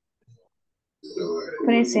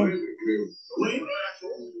 Present.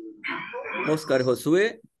 Oscar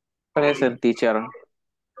Josué. Present, teacher.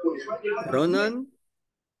 Ronan.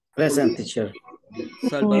 Present, teacher.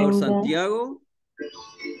 Salvador Santiago.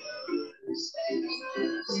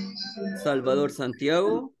 Salvador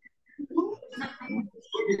Santiago.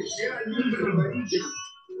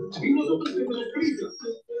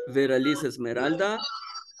 Veraliz Esmeralda.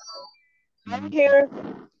 I'm here.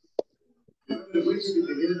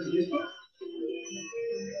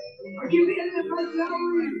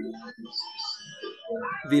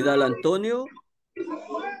 Vidal Antonio.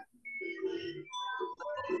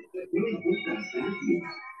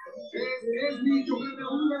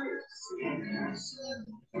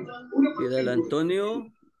 Vidal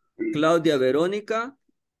Antonio. Claudia Verónica.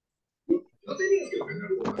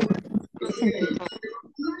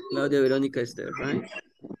 Claudia Verónica is there, right?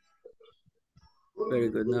 Very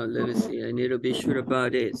good. Now let me see. I need to be sure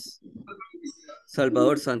about this.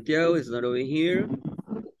 Salvador Santiago is not over here.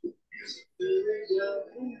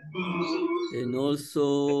 And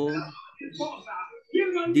also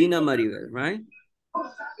Dina Maribel, right?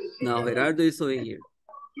 Now Gerardo is over here.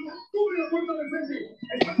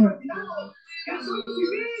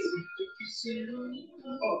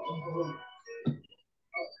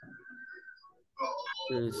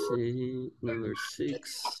 Let's see, number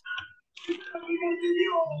 6. The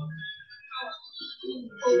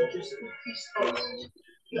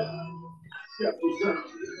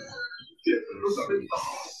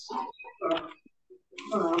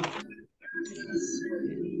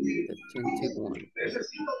 21.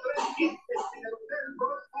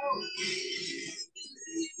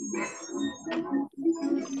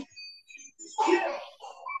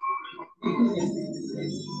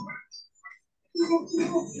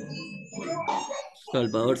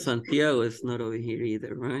 Salvador Santiago is not over here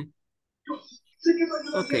either, right?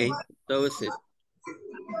 Okay, that was it.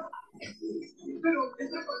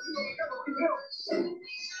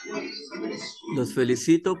 Los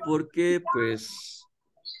felicito porque pues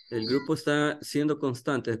el grupo está siendo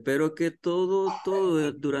constante. Espero que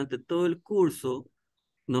durante todo el curso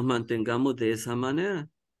nos mantengamos de esa manera,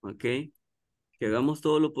 ¿ok? Que hagamos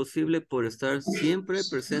todo lo posible por estar siempre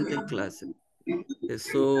presente en clase.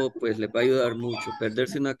 Eso pues les va a ayudar mucho.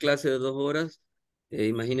 Perderse una clase de 2 horas,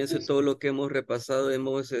 imagínense todo lo que hemos repasado,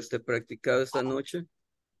 hemos practicado esta noche,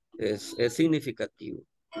 es significativo,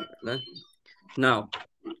 ¿verdad? Now,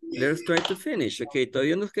 let's try to finish. Ok,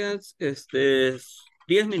 todavía nos quedan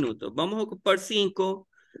 10 minutos. Vamos a ocupar 5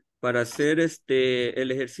 para hacer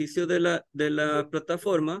el ejercicio de la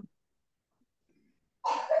plataforma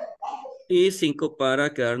y 5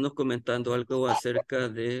 para quedarnos comentando algo acerca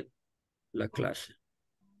de la clase.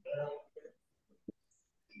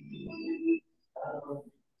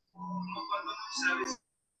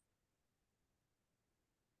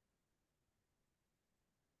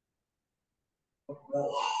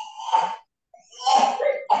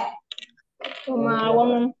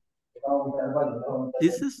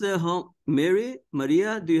 This is the home.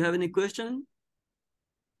 Maria, do you have any question?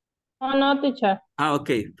 Oh, no, teacher.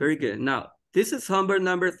 Okay, very good. Now, this is homework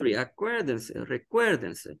number 3.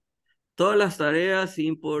 Recuérdense. Todas las tareas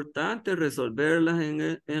importantes resolverlas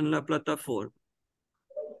en la plataforma.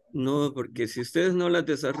 No, porque si ustedes no las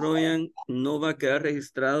desarrollan, no va a quedar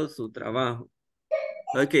registrado su trabajo.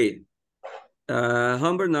 Okay,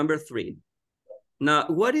 homework number 3. Now,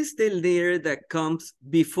 what is the letter that comes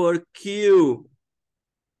before Q?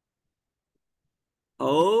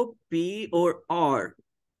 O, P, or R?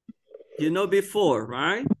 You know before,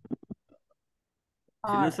 right?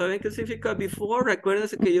 Si no saben qué significa before,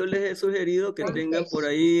 recuérdense que yo les he sugerido que tengan por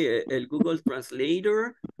ahí el Google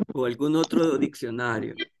Translator o algún otro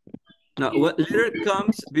diccionario. Now, what letter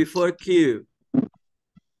comes before Q?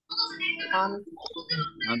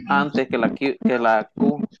 Antes que la Q.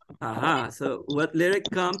 Ajá, so what letter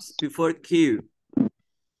comes before Q?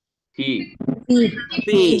 T. P.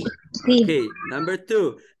 P. P. Okay, number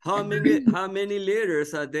 2. How many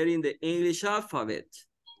letters are there in the English alphabet?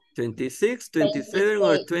 26, 27,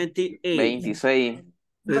 or 28? 26.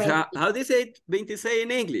 Pues, how do you say 26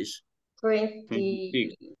 in English?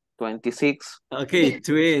 26. Okay,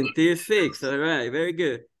 26. All right, very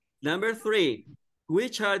good. Number 3.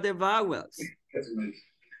 Which are the vowels?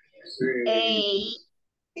 A,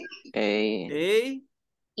 A,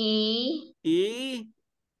 E, E,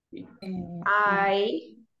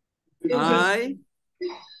 I, I,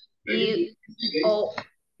 U, O.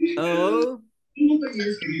 O,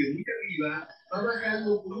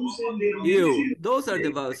 U. Those are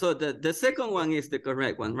the vowels. So the second one is the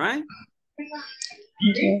correct one, right?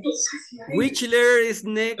 Which letter is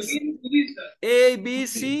next? A, B,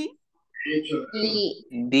 C? D.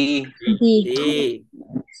 D. D.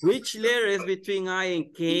 Which letter is between I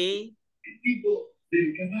and K?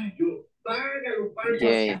 J.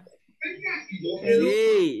 J.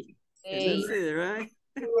 That's it, right?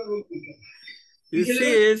 You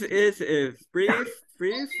see, it's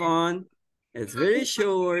pretty fun. It's very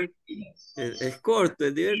short. Es corto,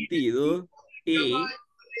 es divertido. Y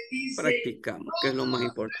practicamos, que es lo más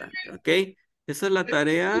importante, ¿ok? Esa es la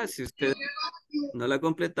tarea. Si ustedes no la han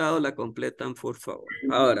completado, la completan, por favor.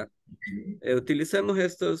 Ahora, utilicemos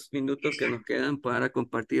estos minutos que nos quedan para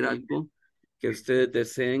compartir algo que ustedes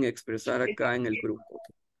deseen expresar acá en el grupo.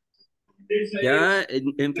 Ya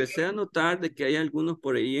empecé a notar de que hay algunos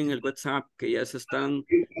por ahí en el WhatsApp que ya se están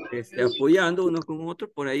apoyando unos con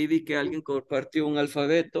otros. Por ahí vi que alguien compartió un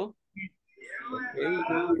alfabeto.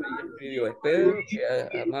 Okay. Yo espero que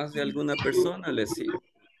a más de alguna persona le sirva.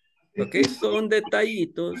 Ok, son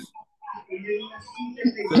detallitos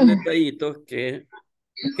que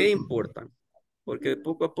importan. Porque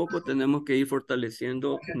poco a poco tenemos que ir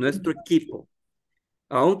fortaleciendo nuestro equipo.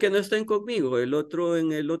 Aunque no estén conmigo, en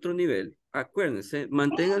el otro nivel. Acuérdense,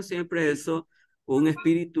 mantengan siempre eso, un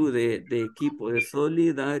espíritu de equipo, de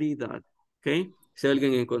solidaridad. ¿Ok? Si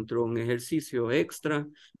alguien encontró un ejercicio extra,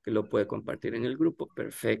 que lo puede compartir en el grupo,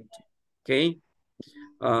 perfecto. ¿Ok?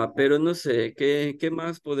 Pero no sé, ¿qué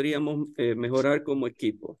más podríamos mejorar como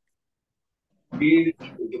equipo?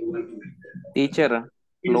 Teacher,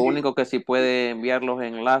 lo único que sí puede enviar los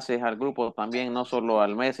enlaces al grupo también, no solo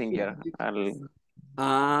al Messenger.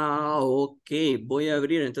 Ok, voy a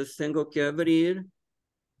abrir, entonces tengo que abrir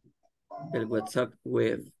el WhatsApp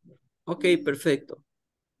web. Ok, perfecto.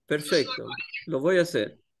 Perfecto, lo voy a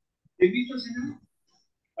hacer.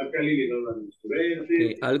 Okay,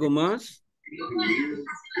 ¿algo más?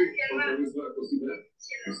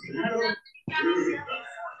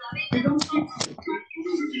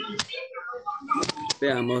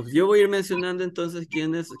 Veamos, yo voy a ir mencionando entonces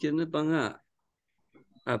quiénes van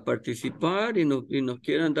a participar y nos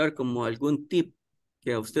quieran dar como algún tip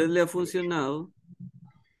que a usted le ha funcionado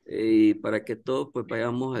y para que todos pues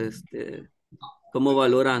vayamos como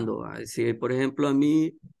valorando. Si por ejemplo a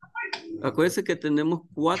mí, acuérdense que tenemos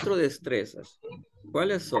 4 destrezas.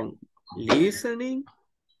 ¿Cuáles son? Listening,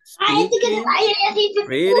 speaking,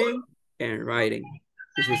 reading, and writing.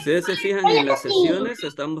 Y si ustedes se fijan en las sesiones,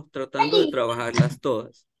 estamos tratando de trabajarlas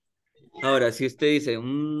todas. Ahora, si usted dice,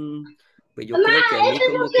 pues yo creo que a mí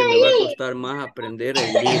como que me va a costar más aprender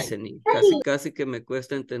el listening. Casi que me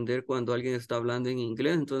cuesta entender cuando alguien está hablando en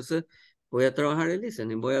inglés. Entonces, voy a trabajar el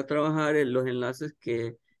listening. Voy a trabajar los enlaces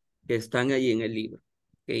que están ahí en el libro.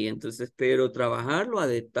 Okay, entonces, espero trabajarlo a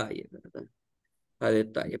detalle, ¿verdad? A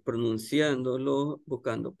detalle, pronunciándolo,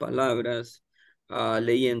 buscando palabras,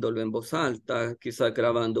 leyéndolo en voz alta, quizás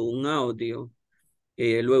grabando un audio.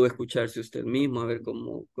 Luego escucharse usted mismo, a ver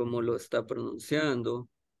cómo lo está pronunciando,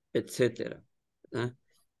 etcétera. ¿Verdad?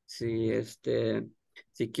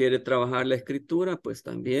 Si quiere trabajar la escritura, pues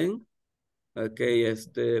también. Okay,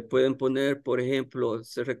 pueden poner, por ejemplo,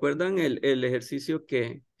 ¿se recuerdan el ejercicio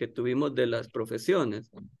que tuvimos de las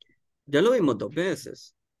profesiones? Ya lo vimos 2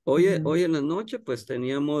 veces. Hoy en la noche, pues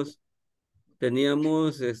teníamos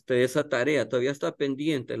esa tarea. Todavía está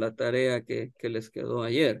pendiente la tarea que les quedó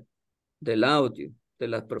ayer del audio, de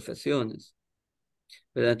las profesiones.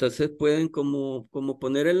 ¿Verdad? Entonces pueden como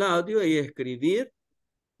poner el audio y escribir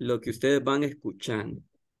lo que ustedes van escuchando.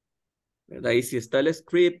 ¿Verdad? Y si está el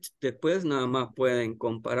script, después nada más pueden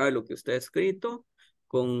comparar lo que usted ha escrito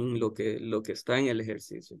con lo que está en el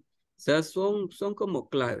ejercicio. O sea, son como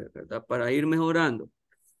claves, ¿verdad? Para ir mejorando,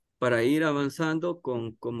 para ir avanzando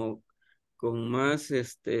con más,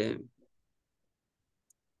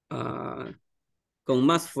 con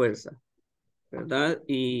más fuerza. ¿Verdad?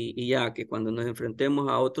 Y ya que cuando nos enfrentemos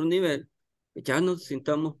a otro nivel, ya nos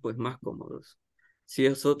sintamos pues más cómodos. Si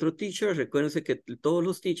es otro teacher, recuérdense que todos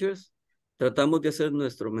los teachers Tratamos de hacer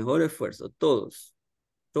nuestro mejor esfuerzo, todos.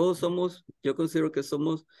 Todos somos, yo considero que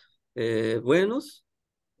somos buenos,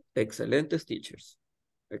 excelentes teachers.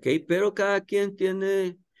 ¿Ok? Pero cada quien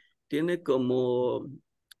tiene como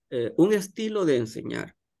un estilo de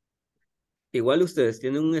enseñar. Igual ustedes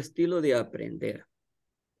tienen un estilo de aprender.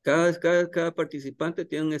 Cada participante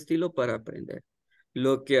tiene un estilo para aprender.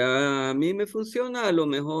 Lo que a mí me funciona, a lo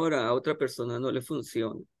mejor a otra persona no le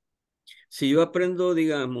funciona. Si yo aprendo,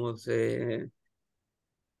 digamos,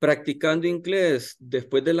 practicando inglés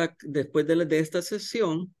después de esta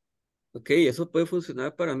sesión, ok, eso puede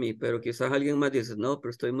funcionar para mí, pero quizás alguien más dice, no,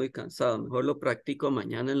 pero estoy muy cansado, mejor lo practico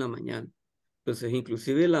mañana en la mañana. Entonces,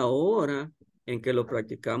 inclusive la hora en que lo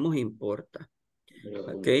practicamos importa,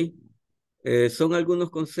 ok. Son algunos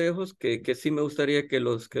consejos que sí me gustaría que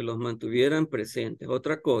los mantuvieran presentes.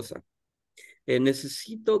 Otra cosa,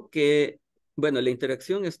 necesito que, bueno, la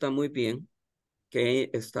interacción está muy bien,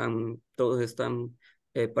 que todos están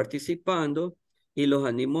participando y los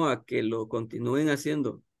animo a que lo continúen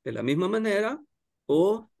haciendo de la misma manera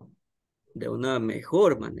o de una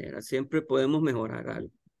mejor manera. Siempre podemos mejorar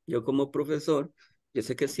algo. Yo como profesor, yo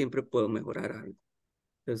sé que siempre puedo mejorar algo.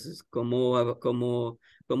 Entonces, como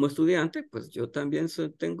estudiante, pues yo también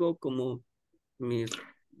tengo como mis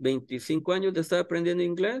 25 años de estar aprendiendo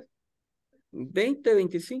inglés, 20,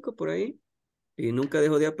 25 por ahí, y nunca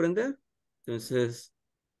dejo de aprender. Entonces,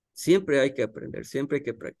 siempre hay que aprender, siempre hay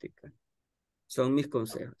que practicar. Son mis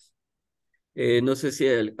consejos. No sé si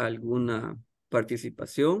hay alguna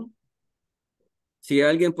participación. Si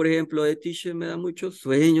alguien, por ejemplo, de teacher me da mucho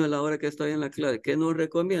sueño a la hora que estoy en la clase, ¿qué nos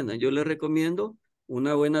recomiendan? Yo les recomiendo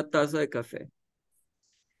una buena taza de café.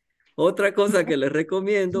 Otra cosa que les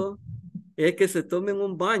recomiendo es que se tomen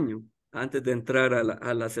un baño antes de entrar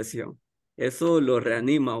a la sesión. Eso lo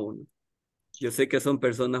reanima a uno. Yo sé que son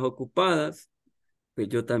personas ocupadas, pues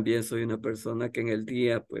yo también soy una persona que en el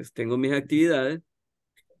día pues tengo mis actividades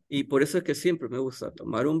y por eso es que siempre me gusta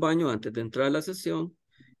tomar un baño antes de entrar a la sesión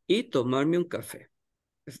y tomarme un café.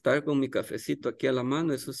 Estar con mi cafecito aquí a la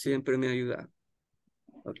mano, eso siempre me ayuda.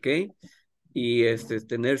 ¿Ok? Y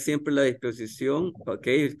tener siempre la disposición, ok,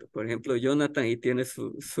 por ejemplo, Jonathan ahí tiene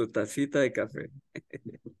su tacita de café.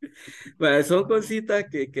 Bueno, son cositas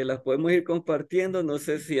que las podemos ir compartiendo, no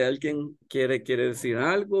sé si alguien quiere decir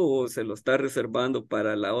algo o se lo está reservando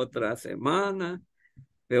para la otra semana.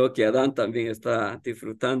 Veo que Adán también está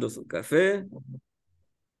disfrutando su café.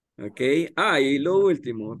 Ok, y lo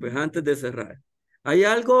último, pues antes de cerrar, hay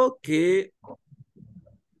algo que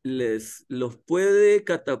los puede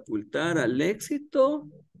catapultar al éxito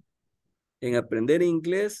en aprender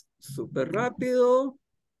inglés súper rápido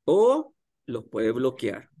o los puede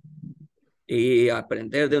bloquear y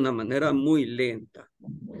aprender de una manera muy lenta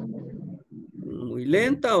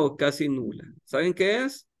o casi nula. ¿Saben qué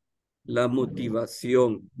es? La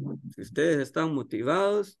motivación. Si ustedes están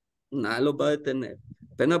motivados, nada los va a detener.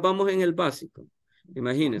 Apenas vamos en el básico.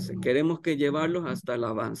 Imagínense, queremos que llevarlos hasta el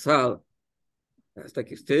avanzado, hasta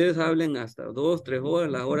que ustedes hablen hasta 2, 3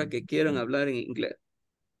 horas, la hora que quieran hablar en inglés.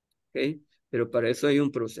 ¿Ok? Pero para eso hay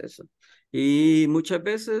un proceso. Y muchas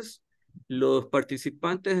veces los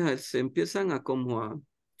participantes se empiezan a cuando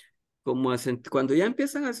ya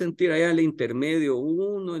empiezan a sentir allá el intermedio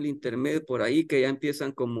 1, el intermedio por ahí, que ya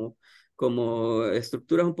empiezan como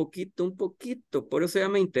estructuras un poquito, por eso se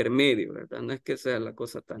llama intermedio, ¿verdad? No es que sea la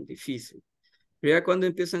cosa tan difícil. Pero ya cuando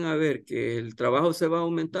empiezan a ver que el trabajo se va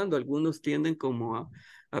aumentando, algunos tienden como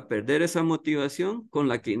a perder esa motivación con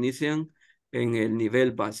la que inician en el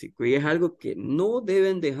nivel básico. Y es algo que no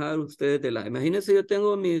deben dejar ustedes de lado. Imagínense, yo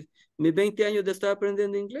tengo mis 20 años de estar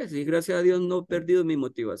aprendiendo inglés y gracias a Dios no he perdido mi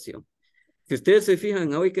motivación. Si ustedes se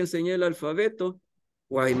fijan, hoy que enseñé el alfabeto,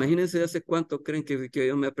 imagínense hace cuánto creen que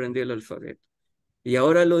yo me aprendí el alfabeto. Y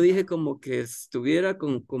ahora lo dije como que estuviera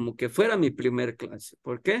como que fuera mi primer clase.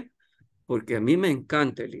 ¿Por qué? Porque a mí me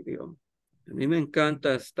encanta el idioma. A mí me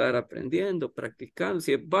encanta estar aprendiendo, practicando.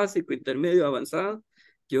 Si es básico, intermedio, avanzado,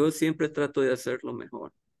 yo siempre trato de hacerlo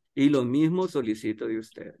mejor. Y lo mismo solicito de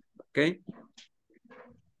ustedes. ¿Ok?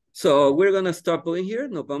 So, we're going to stop in here.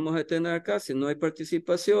 Nos vamos a detener acá si no hay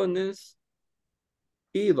participaciones.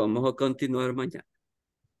 Y vamos a continuar mañana.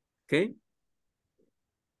 ¿Ok?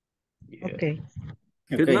 Okay.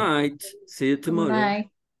 Good night. See you tomorrow. Night.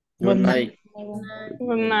 Good night.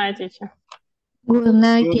 Good night, teacher. Good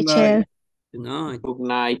night, Good teacher. night. Good night. Good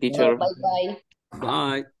night, teacher. Bye-bye.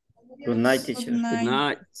 Bye. Good night, Good teacher. Good night.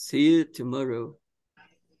 night. See you tomorrow.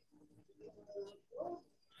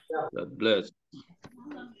 God bless.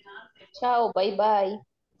 Ciao, bye-bye.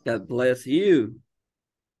 God bless you.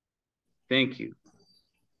 Thank you.